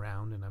moving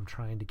around, and I'm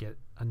trying to get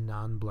a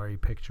non-blurry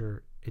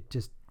picture.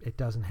 It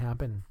doesn't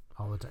happen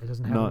all the time. It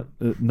doesn't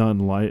have not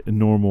light,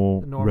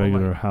 normal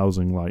regular light.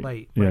 housing light.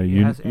 light. Yeah,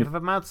 Right. If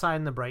I'm outside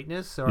in the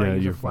brightness or I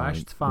use you're a flash,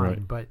 fine. it's fine.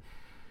 Right. But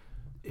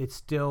it's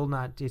still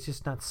not. It's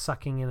just not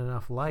sucking in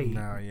enough light.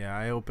 No, yeah,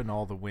 I open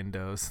all the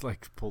windows,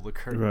 like pull the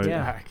curtains Right.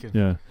 back. And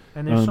Yeah.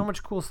 And there's so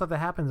much cool stuff that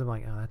happens. I'm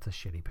like, oh, that's a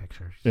shitty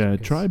picture. Just Yeah,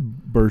 because- try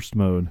burst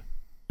mode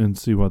and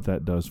see what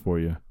that does for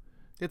you.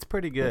 It's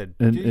pretty good.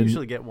 And- you and-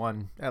 usually get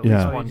one, at Yeah.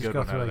 least Oh, you one just good go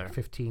one through out of like there.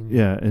 15.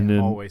 Yeah, and then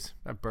Always.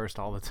 I burst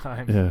all the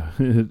time. yeah,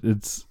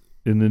 it's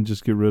and then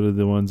just get rid of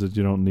the ones that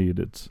you don't need.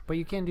 It's But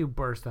you can do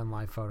burst and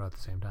live photo at the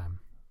same time.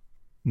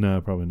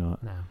 no, probably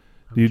not. No.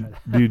 Do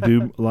you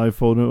do live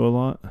photo a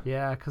lot?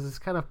 Yeah, because it's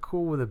kind of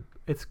cool with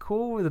it's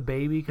cool with a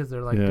baby because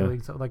they're like Yeah.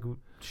 doing so like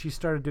she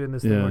started doing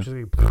this thing Yeah. where she's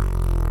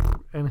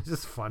like, and it's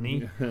just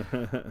funny.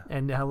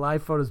 And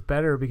live photo's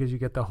better because you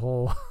get the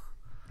whole.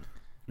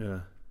 Yeah.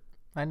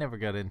 I never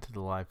got into the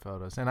live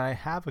photos, and I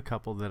have a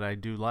couple that I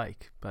do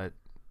like, but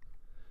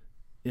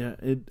Yeah,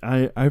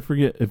 I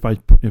forget if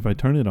I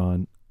turn it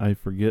on, I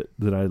forget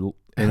that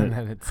and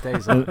then it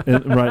stays on.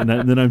 right,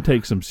 and then I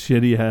take some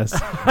shitty ass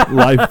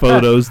live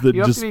photos that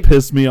You have just to be-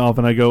 piss me off,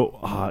 and I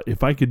go,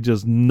 if I could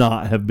just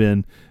not have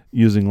been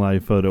using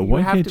live photo. You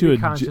Why have can't to you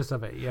be conscious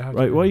of it. You have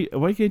to right? be-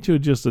 Why can't you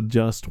just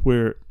adjust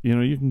where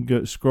you can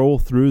go scroll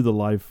through the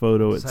live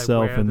photo Decide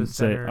itself where and the say,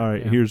 center- all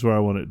right, yeah. here's where I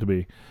want it to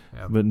be.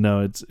 Yeah. But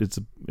no, it's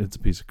a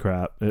piece of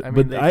crap. I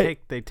mean, but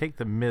they take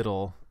the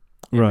middle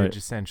image Right.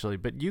 essentially,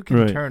 but you can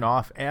Right. turn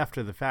off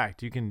after the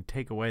fact. You can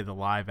take away the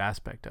live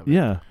aspect of it.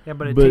 yeah, Yeah,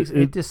 but but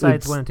it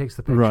decides it's- when it takes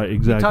the picture. right, We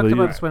exactly. talked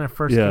about You- this when it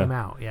first yeah. came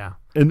out. Yeah,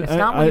 and it's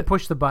not when you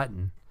push the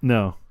button.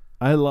 No,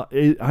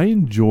 I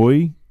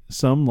enjoy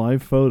some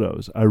live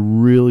photos. I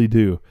really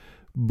do,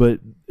 but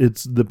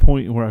it's the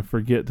point where I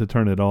forget to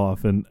turn it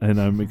off, and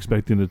I'm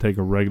expecting to take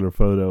a regular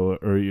photo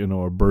or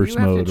a burst You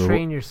have mode to or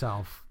train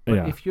yourself. But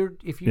Yeah. if you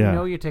Yeah.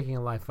 know you're taking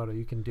a live photo,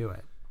 you can do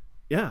it.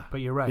 yeah, But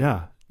you're right.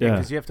 yeah, Yeah, yeah.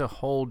 because you have to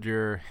hold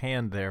your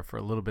hand there for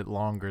a little bit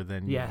longer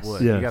than Yes. you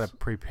would. Yes. You got to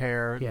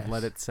prepare, Yes.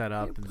 let it set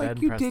up, and Like then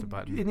you press did the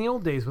button. in the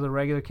old days with a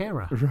regular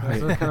camera.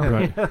 Right, That's kind of-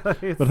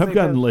 right. it's But I've like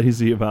gotten a-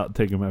 lazy about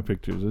taking my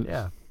pictures.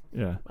 Yeah,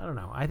 Yeah, I don't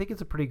know. I think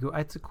it's a pretty good.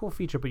 It's a cool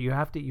feature, but you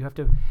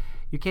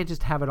can't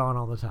just have it on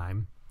all the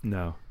time.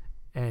 no,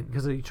 And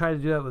because you try to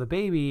do that with a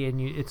baby, and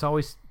it's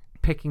always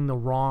picking the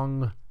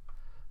wrong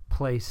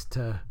place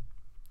to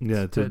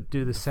yeah, to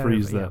do the center.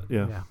 freeze of it.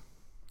 that, yeah.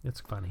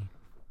 It's funny.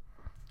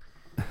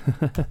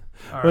 All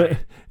But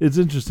right. it's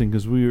interesting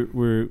because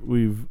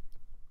we've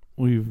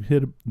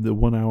hit the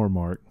 1 hour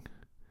mark,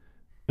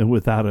 and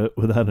without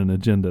an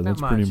agenda. Not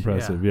That's pretty much,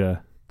 impressive.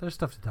 Yeah. There's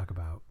stuff to talk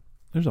about.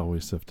 There's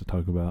always stuff to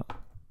talk about.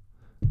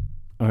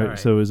 All right, right,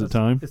 so is it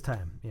time? It's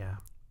time. Yeah.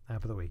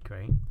 App of the week,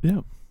 right? Yeah,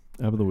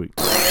 app of the week.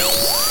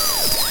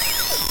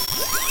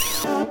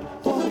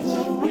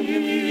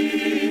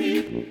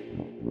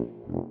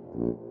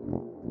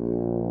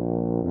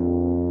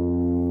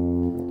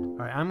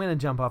 All right, I'm gonna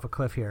jump off a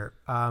cliff here.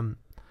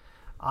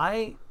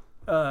 My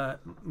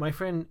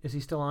friend, is he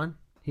still on?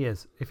 He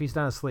is. If he's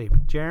not asleep,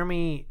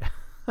 Jeremy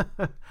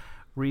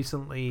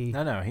recently.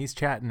 No, he's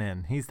chatting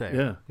in. He's there.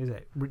 Yeah. Is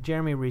it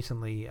Jeremy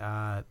recently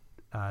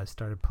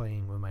started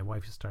playing when my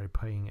wife started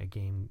playing a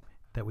game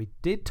that we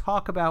did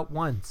talk about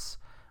once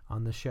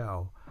on the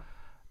show,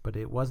 but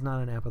it was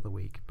not an app of the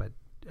week. But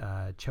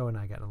Cho and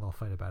I got in a little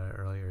fight about it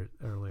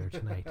earlier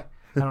tonight.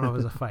 I don't know if it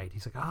was a fight.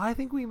 He's like, oh, I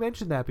think we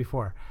mentioned that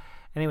before.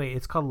 Anyway,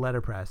 it's called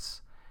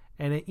Letterpress,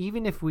 and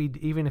even if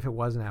it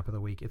was an app of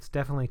the week, it's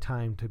definitely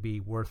time to be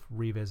worth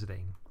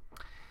revisiting.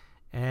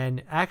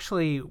 And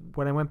actually,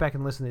 when I went back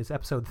and listened to this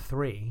episode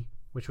 3,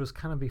 which was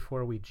kind of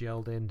before we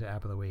gelled into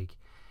app of the week,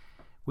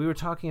 we were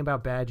talking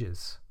about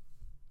badges.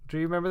 Do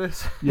you remember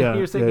this? Yeah,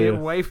 You're saying yeah, your yeah.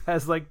 wife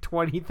has like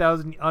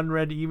 20,000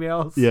 unread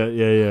emails.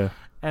 Yeah.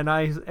 And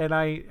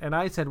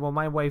I said, well,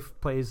 my wife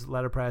plays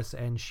Letterpress,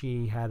 and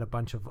she had a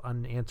bunch of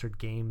unanswered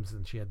games,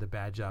 and she had the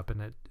badge up,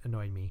 and it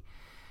annoyed me.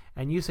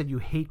 And you said you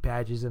hate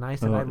badges, and I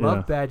said I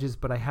love badges,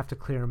 but I have to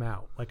clear them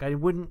out. Like I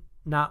wouldn't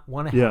not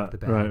want to have the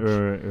badge.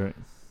 Right.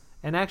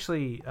 And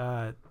actually,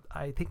 I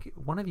think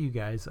one of you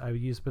guys, I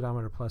use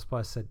Speedometer Plus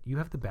said, you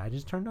have the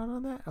badges turned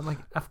on that? I'm like,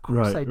 of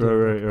course Right, I do.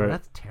 right, Like, right. oh,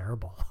 that's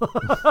terrible.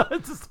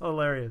 It's just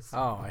hilarious.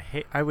 Oh,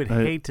 I would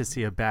hate to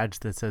see a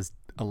badge that says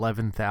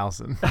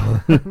 11,000.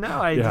 No,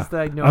 I Yeah. just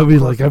know. I'd be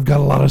like, I've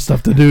got a lot of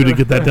stuff to do to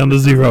get that down to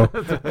 0.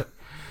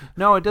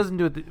 No, it doesn't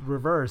do it the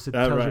reverse. It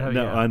tells you how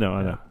No, yeah. I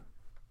know.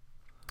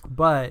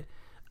 But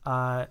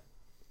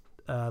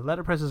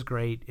Letterpress is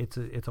great. It's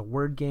a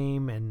word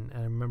game, and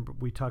I remember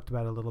we talked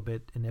about it a little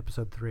bit in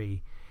episode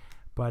 3.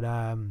 But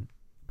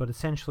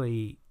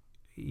essentially,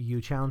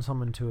 you challenge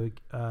someone to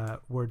a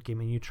word game,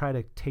 and you try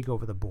to take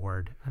over the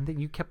board. I think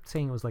you kept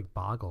saying it was like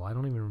Boggle. I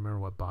don't even remember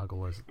what Boggle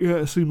was. Yeah,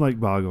 it seemed like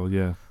Boggle.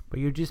 Yeah. But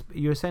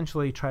you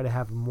essentially try to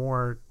have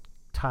more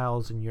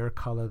tiles in your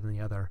color than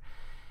the other.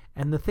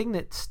 And the thing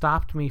that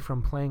stopped me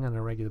from playing on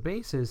a regular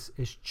basis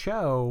is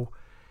Cho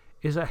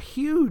is a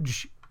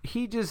huge.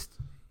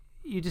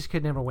 you just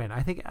could never win.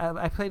 I think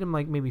I played him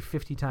like maybe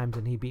 50 times,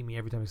 and he beat me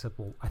every time except,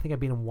 well, I think I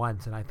beat him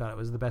once, and I thought it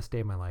was the best day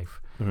of my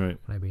life Right.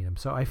 when I beat him.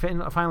 So I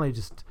finally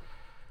just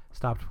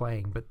stopped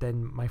playing. But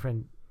then our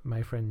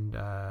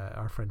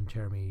friend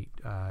Jeremy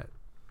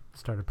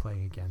started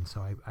playing again,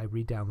 so I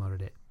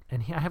re-downloaded it.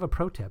 And I have a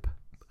pro tip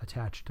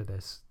attached to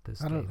this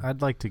game.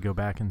 I'd like to go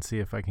back and see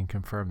if I can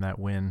confirm that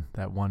one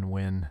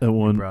win That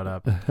one you brought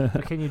up.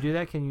 Can you do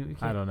that? Can you?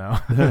 I don't know.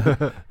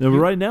 No, but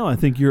right now, I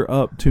think you're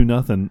up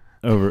 2-0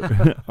 over.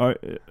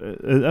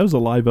 That was a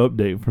live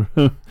update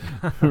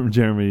from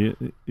Jeremy.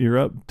 You're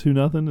up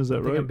 2-0. Is that I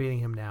think right? I'm beating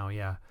him now.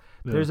 Yeah.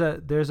 Yeah.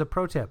 There's a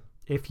pro tip.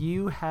 Here's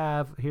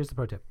the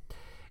pro tip.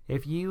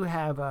 If you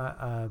have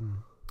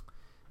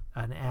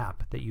an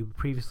app that you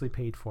previously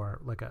paid for,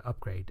 like an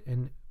upgrade,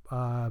 and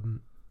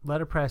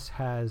Letterpress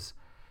has,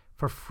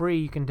 for free,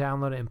 you can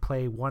download it and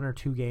play 1 or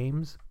 2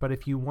 games. But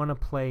if you want to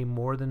play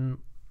more than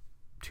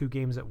 2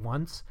 games at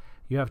once,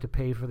 you have to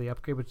pay for the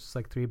upgrade, which is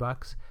like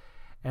 $3.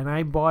 And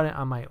I bought it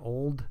on my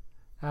old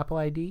Apple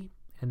ID,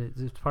 and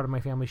it's part of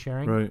my family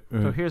sharing. Right.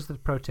 So here's the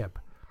pro tip.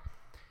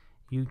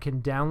 You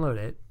can download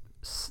it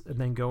and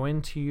then go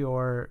into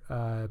your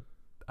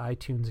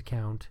iTunes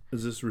account.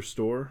 Is this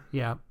restore?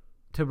 Yeah.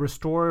 To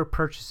restore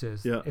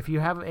purchases. Yeah. If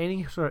you have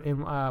any sort of,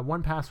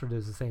 1Password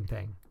is the same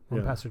thing. Yeah.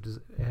 1Password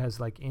has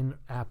like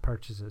in-app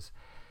purchases.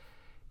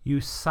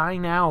 You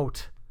sign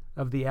out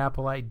of the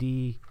Apple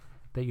ID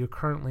that you're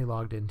currently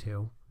logged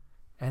into,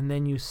 and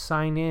then you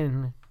sign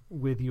in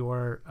with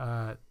your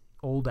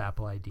old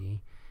Apple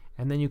ID,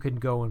 and then you can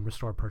go and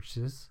restore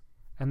purchases,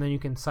 and then you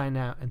can sign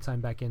out and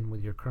sign back in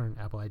with your current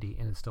Apple ID,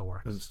 and it still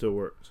works. And it still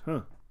works,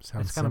 huh?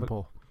 Sounds It's kind of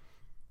simple.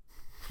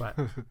 But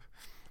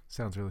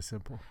Sounds really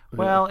simple.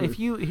 well,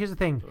 here's the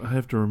thing. I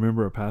have to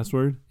remember a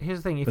password. Here's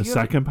the thing. If A you have,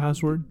 second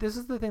password. this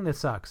is the thing that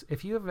sucks.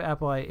 If you have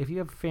if you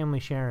have family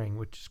sharing,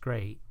 which is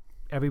great,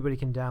 everybody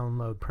can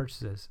download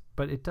purchases,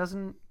 but it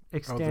doesn't Oh,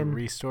 extend. the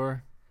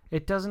restore?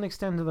 It doesn't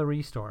extend to the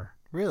restore.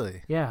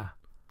 Really? Yeah.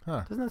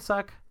 Huh. Doesn't that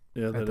suck?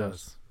 Yeah, That that does.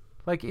 does.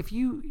 Like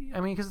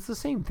because it's the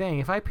same thing.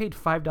 If I paid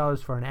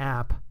 $5 for an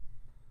app,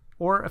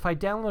 or if I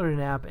downloaded an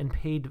app and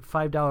paid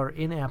 $5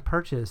 in-app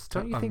purchase,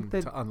 don't you think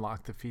that? to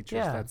unlock the features?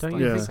 Yeah. That's Don't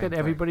like you the think same that thing.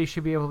 everybody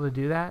should be able to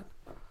do that?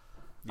 I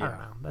Yeah. don't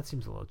know. That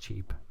seems a little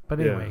cheap. But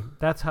Yeah. anyway,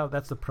 that's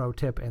the pro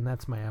tip, and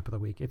that's my app of the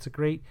week. It's a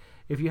great.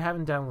 If you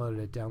haven't downloaded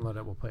it, download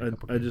it. We'll play a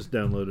couple I games. just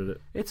downloaded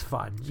it. It's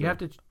fun. So- You have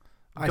to.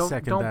 I Don't,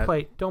 second don't that.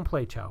 play. Don't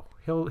play Cho.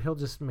 He'll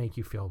just make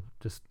you feel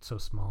just so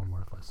small and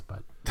worthless.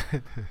 But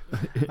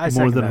I More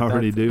second than I that.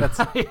 already do.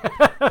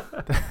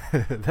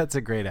 That's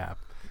a great app.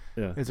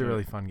 Yeah, It's a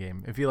really fun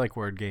game. If you like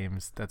word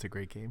games, that's a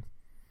great game.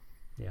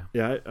 yeah,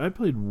 Yeah, I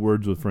played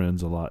Words with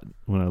Friends a lot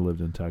when I lived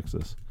in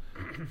Texas.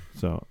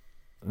 So,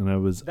 and I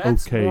was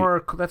that's okay.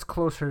 more. That's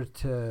closer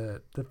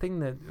to the thing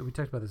that we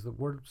talked about. Is the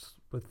Words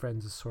with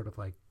Friends is sort of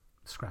like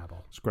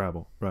Scrabble,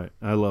 Scrabble, right?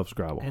 I love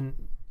Scrabble.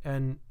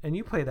 and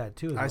you play that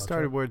too. As I well,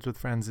 started Cho. Words with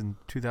Friends in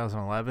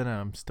 2011, and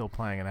I'm still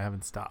playing, and I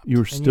haven't stopped. You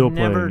were And still you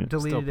never playing it.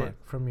 deleted Still it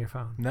from your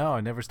phone. No,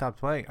 I never stopped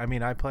playing. I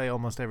mean, I play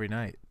almost every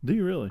night. Do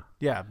you really?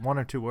 Yeah, 1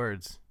 or 2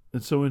 words.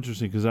 It's so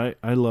interesting because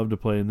I love to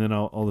play, and then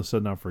all of a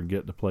sudden I'll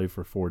forget to play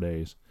for 4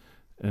 days,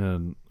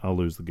 and I'll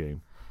lose the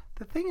game.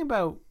 The thing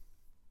about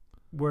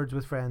Words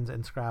with Friends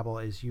and Scrabble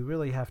is you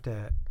really have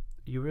to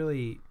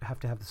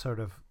have the sort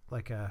of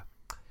like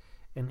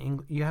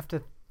you have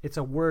to. It's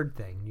a word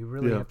thing. You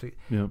really Yeah. have to.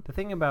 Yeah, The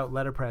thing about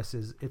letterpress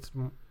is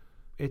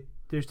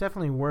there's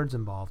definitely words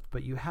involved,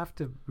 but you have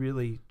to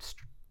really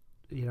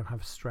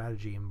have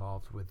strategy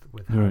involved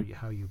with how Right.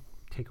 how you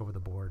take over the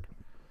board.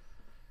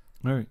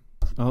 all right.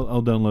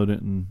 I'll download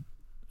it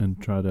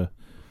and try to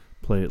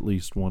play at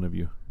least one of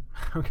you.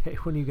 Okay,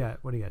 what do you got?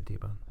 What do you got,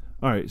 T-Bone?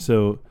 All right,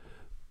 so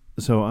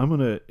I'm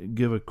gonna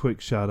give a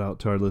quick shout out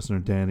to our listener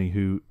Danny,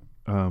 who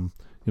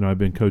I've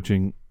been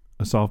coaching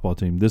a softball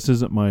team. This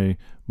isn't my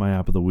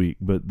app of the week,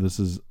 but this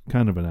is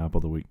kind of an app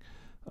of the week.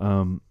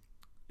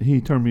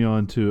 He turned me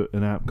on to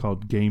an app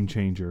called Game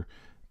Changer,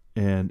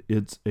 and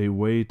it's a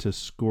way to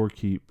score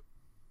keep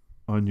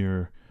on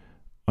your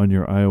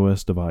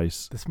iOS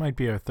device. This might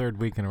be our 3rd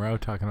week in a row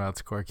talking about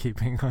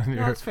scorekeeping on Yeah,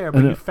 your. that's fair,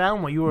 but know, you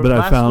found one. You were but I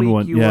last found week.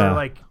 one, You yeah. were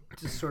like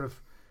just sort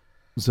of.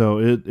 So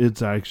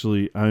it's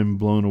actually, I'm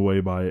blown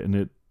away by it,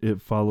 and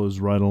it follows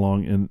right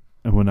along. And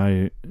when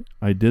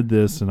I did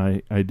this, and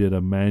I did a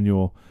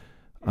manual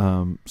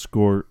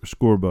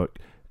scorebook,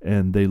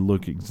 and they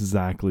look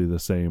exactly the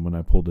same when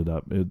I pulled it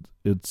up.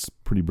 It's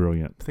pretty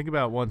brilliant. Think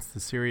about once the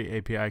Siri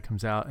API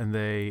comes out and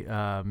they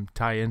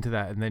tie into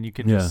that, and then you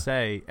can Yeah. just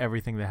say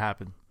everything that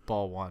happened.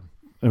 Ball 1.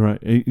 All right,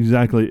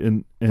 exactly,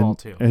 and Ball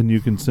 2. and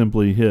you can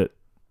simply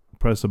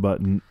press a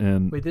button,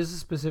 and Wait, this is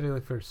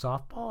specifically for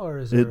softball, or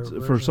is it it's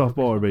for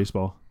softball or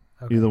baseball,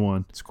 Okay. either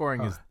one.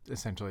 Scoring Oh. is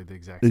essentially the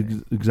exact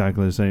same.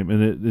 Exactly the same,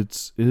 and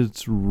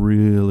it's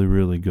really,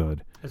 really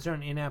good. Is there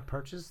an in-app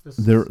purchase?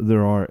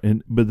 There are,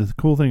 but the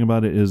cool thing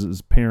about it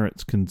is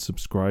parents can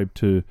subscribe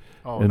to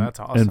Oh, and, that's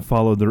awesome. and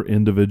follow their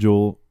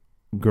individual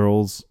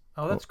girls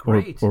Oh, that's or,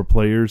 great. or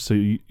players. So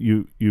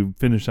you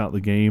finish out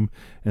the game,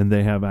 and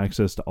they have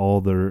access to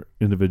all their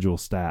individual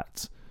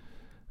stats.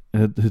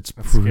 It's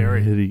That's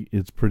scary.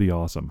 pretty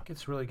awesome.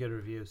 Gets really good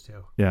reviews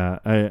too. Yeah,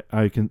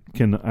 I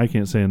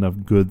can't say enough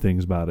good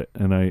things about it.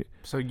 And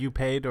So you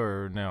paid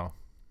or no?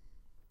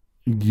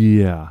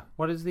 yeah.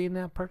 What is the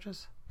in-app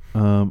purchase? I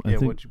Yeah,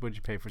 think what'd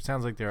you pay for?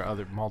 Sounds like there are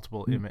other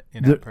multiple in-app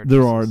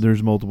purchases.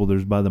 there's multiple.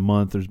 There's by the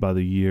month. There's by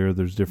the year.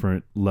 There's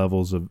different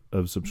levels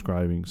of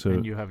subscribing. So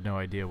And you have no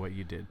idea what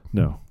you did.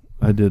 no,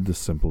 I did the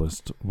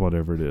simplest,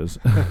 whatever it is.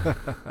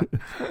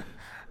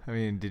 I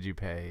mean, did you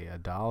pay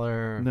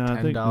 $1? No, $10?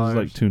 I think it was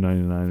like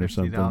 $2.99 or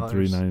something, $50?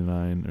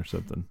 $3.99 or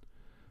something.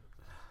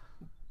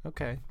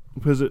 Okay.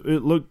 Because it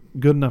looked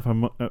good enough.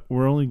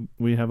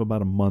 We have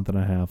about a month and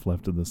a half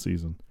left of the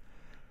season,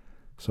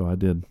 so I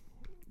did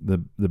the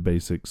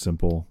basic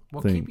simple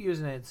Well, thing. keep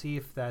using it and see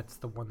if that's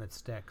the one that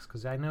sticks.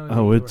 Because I know.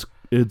 Oh, that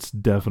it's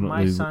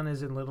definitely my son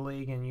is in Little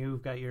League, and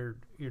you've got your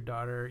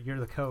daughter. You're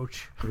the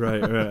coach.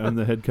 right. I'm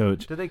the head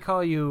coach. Do they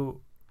call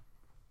you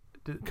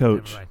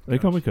Coach. never mind. They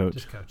call me coach.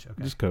 Just coach.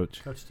 Okay. Just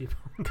coach. Coach Steve.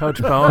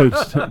 Coach Bone.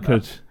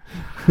 Coach.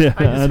 Yeah,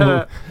 I just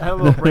had a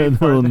little brain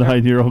fart little there.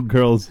 9-year-old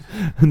girls.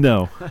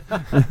 No,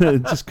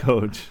 just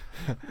coach.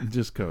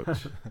 Just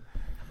coach.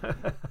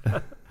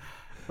 What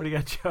do you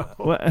got, Joe?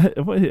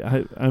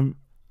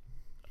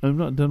 I'm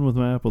not done with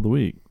my app of the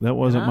week. That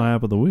wasn't You're not? my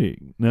app of the week.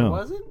 No, It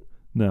wasn't?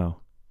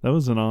 no, that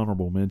was an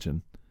honorable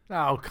mention.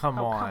 Oh, come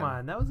Oh, on. come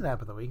on. That was an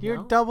app of the week. You're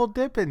no? double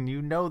dipping.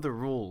 You know the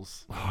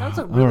rules. That's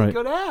a All really right.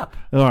 good app.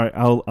 All right,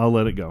 I'll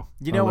let it go.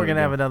 You know I'll we're let going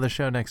to it have go. another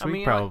show next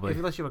week, probably.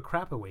 Unless you have a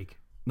crap a week.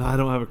 No, I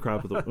don't have a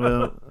crap of the.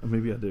 Well,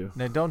 maybe I do.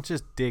 Now, don't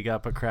just dig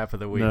up a crap of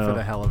the week No. for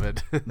the hell of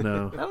it.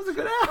 No. That was a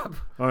good app.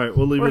 All right,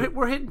 we'll leave it.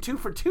 We're hitting 2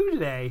 for 2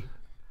 today.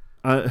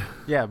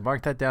 Yeah,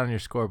 mark that down in your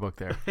scorebook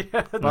there.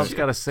 Yeah, Bob's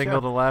got a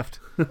single to left.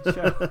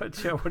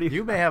 Joe, what do you?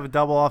 You may have a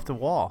double off the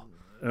wall.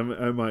 I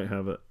might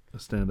have a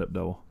stand-up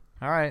double.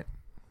 All right.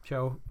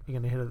 Joe, you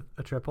gonna hit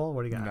a triple?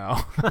 What do you got? No.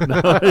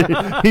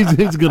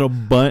 he's gonna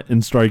bunt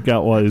and strike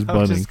out while he's I'm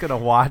bunting. just going to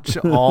watch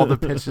all the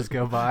pitches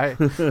go by,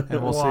 and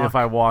we'll see if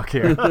I walk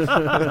here.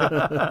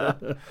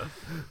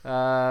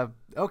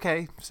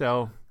 Okay,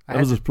 so That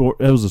was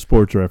a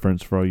sports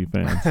reference for all you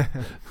fans.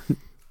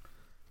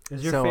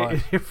 Is your, So,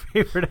 is your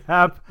favorite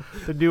app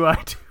the new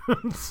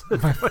iTunes?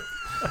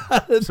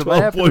 So my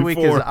app of the week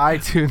is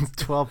iTunes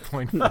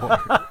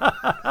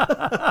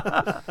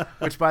 12.4,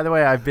 which, by the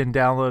way, I've been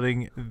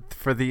downloading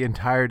for the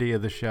entirety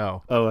of the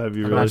show. Oh, have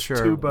you I'm really? not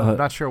sure. Tuba. I'm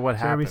not sure what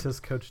Jeremy happened. says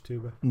Coach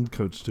Tuba.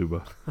 Coach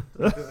Tuba.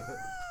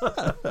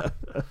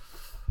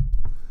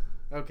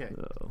 Okay.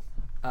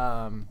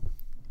 Oh.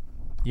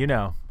 You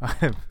know,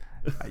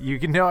 you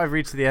can know I've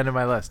reached the end of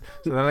my list.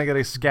 So then I got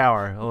to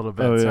scour a little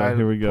bit. Oh, so yeah, I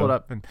here we go. pulled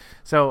up, and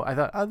so I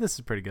thought, oh, this is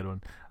a pretty good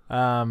one.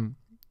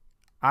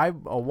 A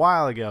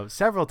while ago,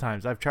 several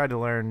times, I've tried to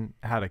learn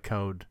how to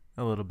code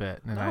a little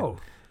bit, and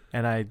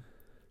I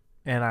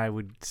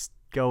would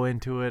go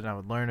into it, and I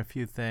would learn a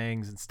few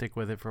things and stick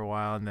with it for a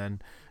while, and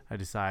then I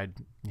decide,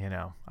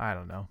 I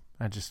don't know,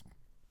 I just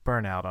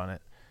burn out on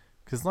it.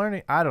 Because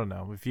learning, I don't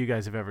know if you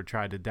guys have ever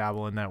tried to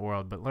dabble in that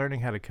world, but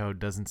learning how to code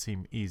doesn't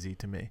seem easy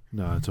to me.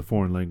 No, it's a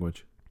foreign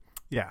language.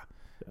 Yeah.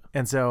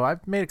 And so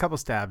I've made a couple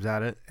stabs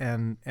at it,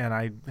 and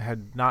I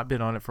had not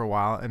been on it for a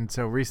while, and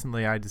so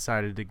recently I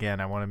decided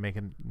again I want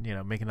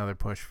to make another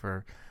push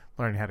for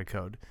learning how to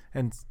code,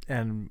 and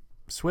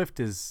Swift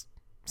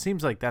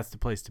seems like that's the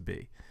place to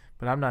be,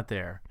 but I'm not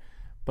there.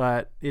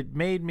 But it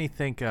made me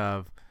think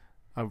of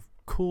a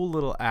cool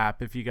little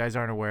app, if you guys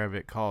aren't aware of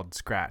it, called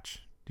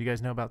Scratch. Do you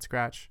guys know about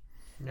Scratch?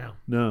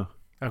 No.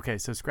 Okay,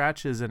 so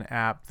Scratch is an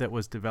app that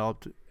was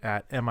developed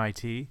at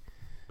MIT,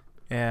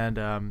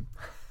 and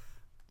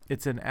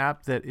it's an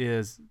app that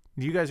is,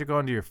 you guys are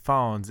going to your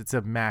phones. It's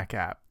a Mac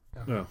app.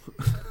 No.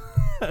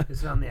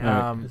 Is it on the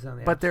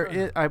app? But there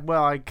is,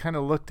 I kind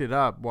of looked it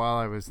up while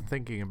I was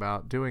thinking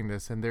about doing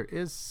this, and there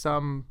is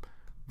some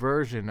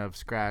version of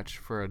Scratch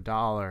for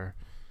 $1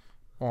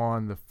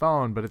 on the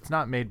phone, but it's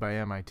not made by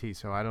MIT,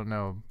 so I don't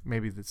know.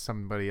 Maybe that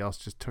somebody else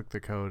just took the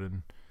code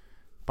and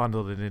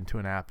bundled it into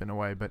an app in a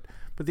way. But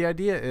the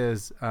idea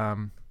is,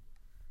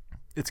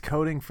 it's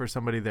coding for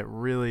somebody that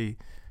really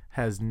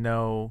has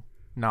no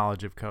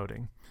knowledge of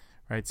coding,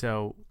 right?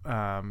 So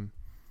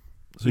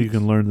So you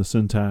can learn the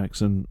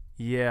syntax and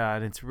yeah,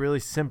 and it's really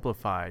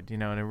simplified,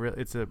 and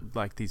it's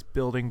like these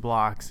building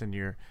blocks, and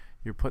you're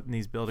putting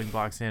these building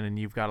blocks in, and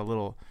you've got a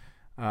little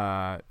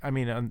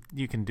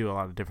you can do a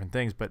lot of different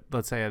things, but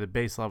let's say at a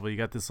base level you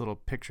got this little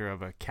picture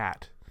of a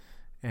cat,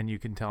 and you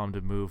can tell him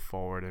to move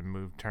forward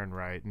and turn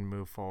right and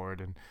move forward,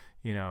 and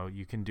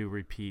you can do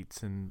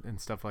repeats and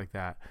stuff like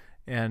that,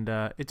 and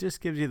it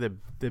just gives you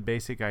the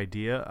basic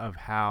idea of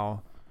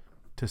how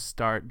to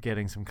start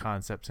getting some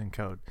concepts in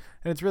code.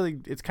 And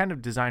it's kind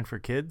of designed for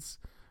kids,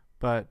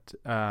 but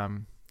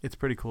it's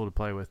pretty cool to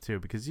play with too,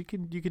 because you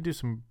can do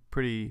some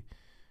pretty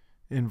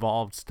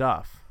involved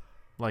stuff.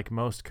 Like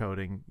most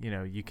coding,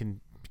 you can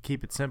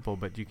keep it simple,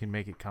 but you can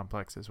make it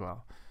complex as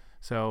well.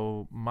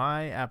 So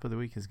my app of the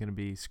week is going to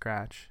be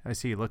Scratch. I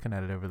see you looking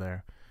at it over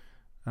there.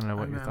 I don't know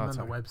what your thoughts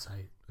are. on the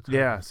website.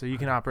 Yeah, so you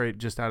can operate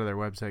just out of their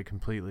website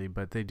completely,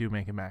 but they do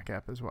make a Mac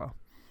app as well.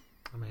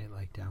 I may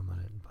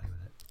download it and play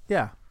with it.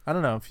 Yeah. I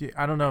don't know if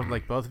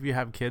like both of you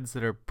have kids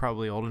that are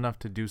probably old enough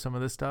to do some of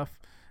this stuff.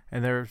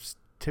 And there's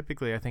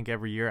typically, I think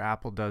every year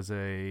Apple does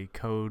a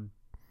code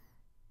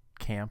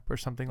camp or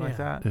something like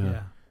that.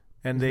 Yeah.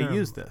 And they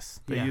use this.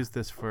 They Yeah. use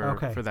this for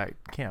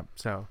that camp.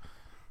 So,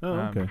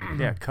 Okay.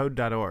 yeah,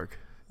 code.org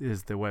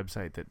is the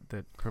website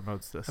that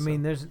promotes this. I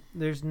mean,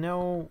 there's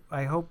no.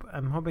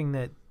 I'm hoping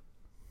that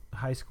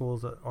high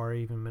schools or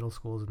even middle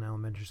schools and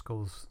elementary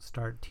schools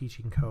start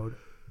teaching code.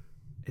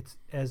 It's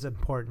as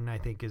important, I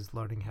think, as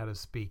learning how to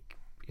speak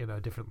in a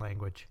different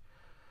language.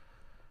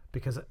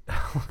 Because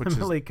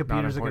ultimately,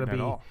 computers are going to be.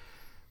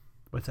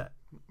 What's that?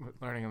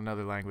 Learning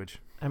another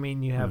language. I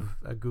mean, you have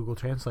a Google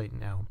Translate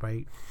now,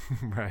 right?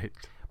 Right.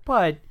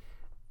 But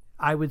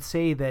I would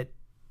say that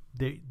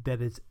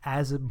that it's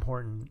as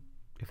important.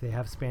 If they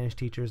have Spanish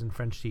teachers and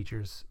French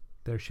teachers,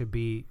 there should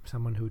be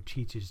someone who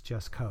teaches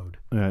just code.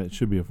 Yeah, it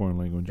should be a foreign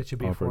language. It should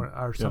be offered. a foreign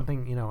or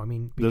something. You know, I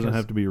mean, It doesn't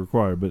have to be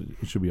required, but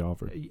it should be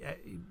offered.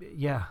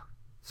 Yeah,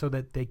 so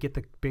that they get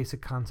the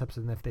basic concepts,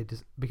 and if they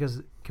just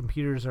because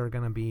computers are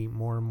going to be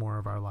more and more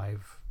of our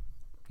life,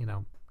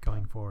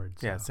 going forward.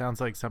 So. Yeah, it sounds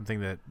like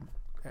something that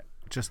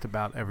just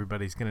about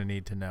everybody's going to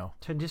need to know.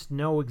 To just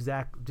know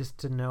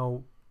to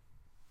know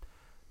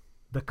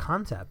the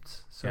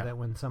concepts, so that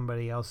when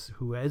somebody else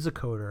who is a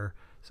coder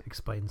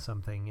explains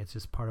something, it's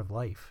just part of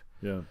life.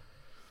 Yeah.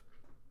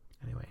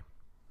 Anyway.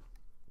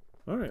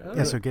 All right.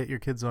 Yeah, so get your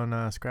kids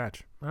on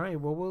Scratch. All right.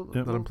 Well, we'll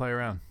let them play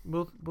around.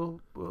 We'll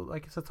I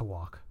guess that's a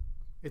walk.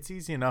 It's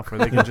easy enough where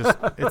they can just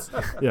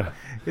Yeah.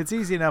 It's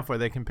easy enough where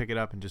they can pick it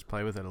up and just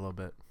play with it a little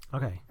bit.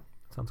 Okay.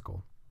 Sounds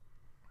cool.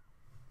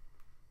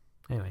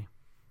 Anyway.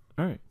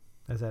 All right.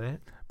 Is that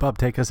it? Bub,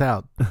 take us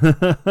out.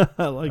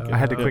 I like it. I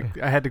had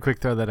to quick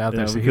throw that out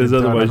there. So because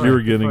otherwise you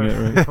were getting it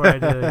right. Before I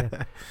did it.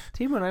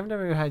 Timon, I've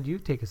never had you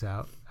take us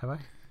out, have I?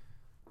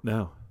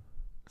 No.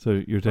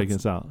 So you're taking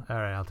us out. All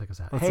right, I'll take us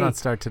out. Let's not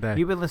start today.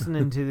 You've been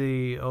listening to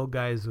the Old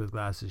Guys with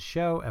Glasses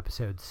show,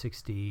 episode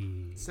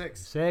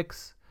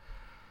 66,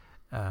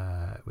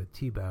 with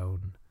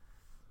T-Bone,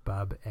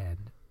 Bub,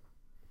 and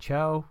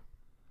Cho.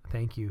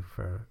 Thank you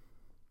for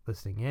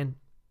listening in.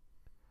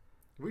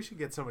 We should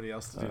get somebody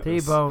else to do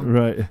this.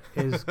 T-Bone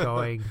is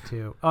going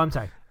to... Oh, I'm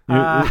sorry.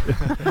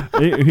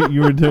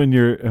 You were doing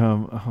your...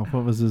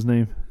 what was his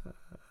name?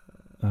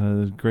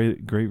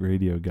 Great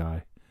radio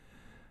guy.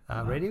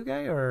 Radio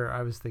guy, or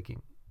I was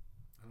thinking...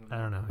 I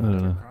don't know.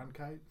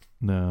 Cronkite?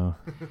 No.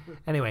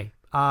 Anyway,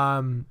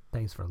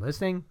 thanks for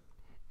listening.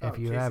 If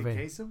you have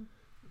any... Kasem?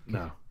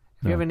 No.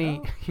 If you have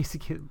any... He's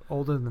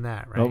older than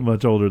that, right? Oh,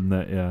 much older than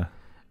that, yeah.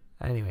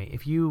 Anyway,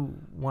 if you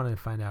want to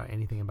find out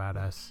anything about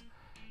us,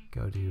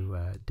 go to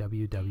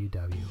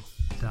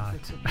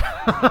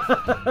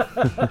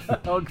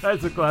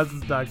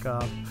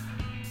www.oldguyswithglasses.com.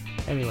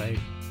 Anyway,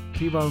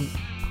 T-Bone,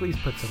 please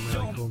put some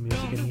really cool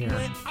music in here.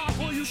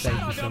 Thank you so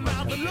much.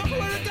 Have a great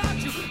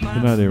night.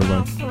 Good night,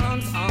 everybody.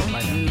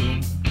 Bye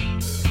now.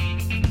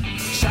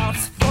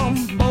 Shots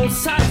from both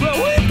sides.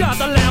 Well, we've got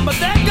the land, but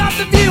they've got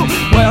the view.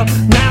 Well,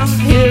 now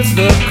here's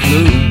the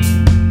clue.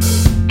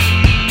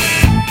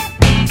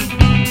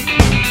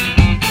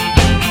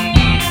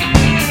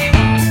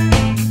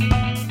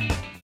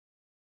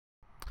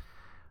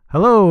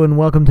 Hello and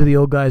welcome to the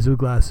Old Guys with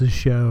Glasses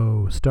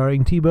show,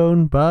 starring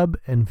T-Bone, Bub,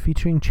 and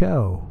featuring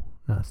Cho.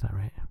 No, that's not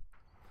right.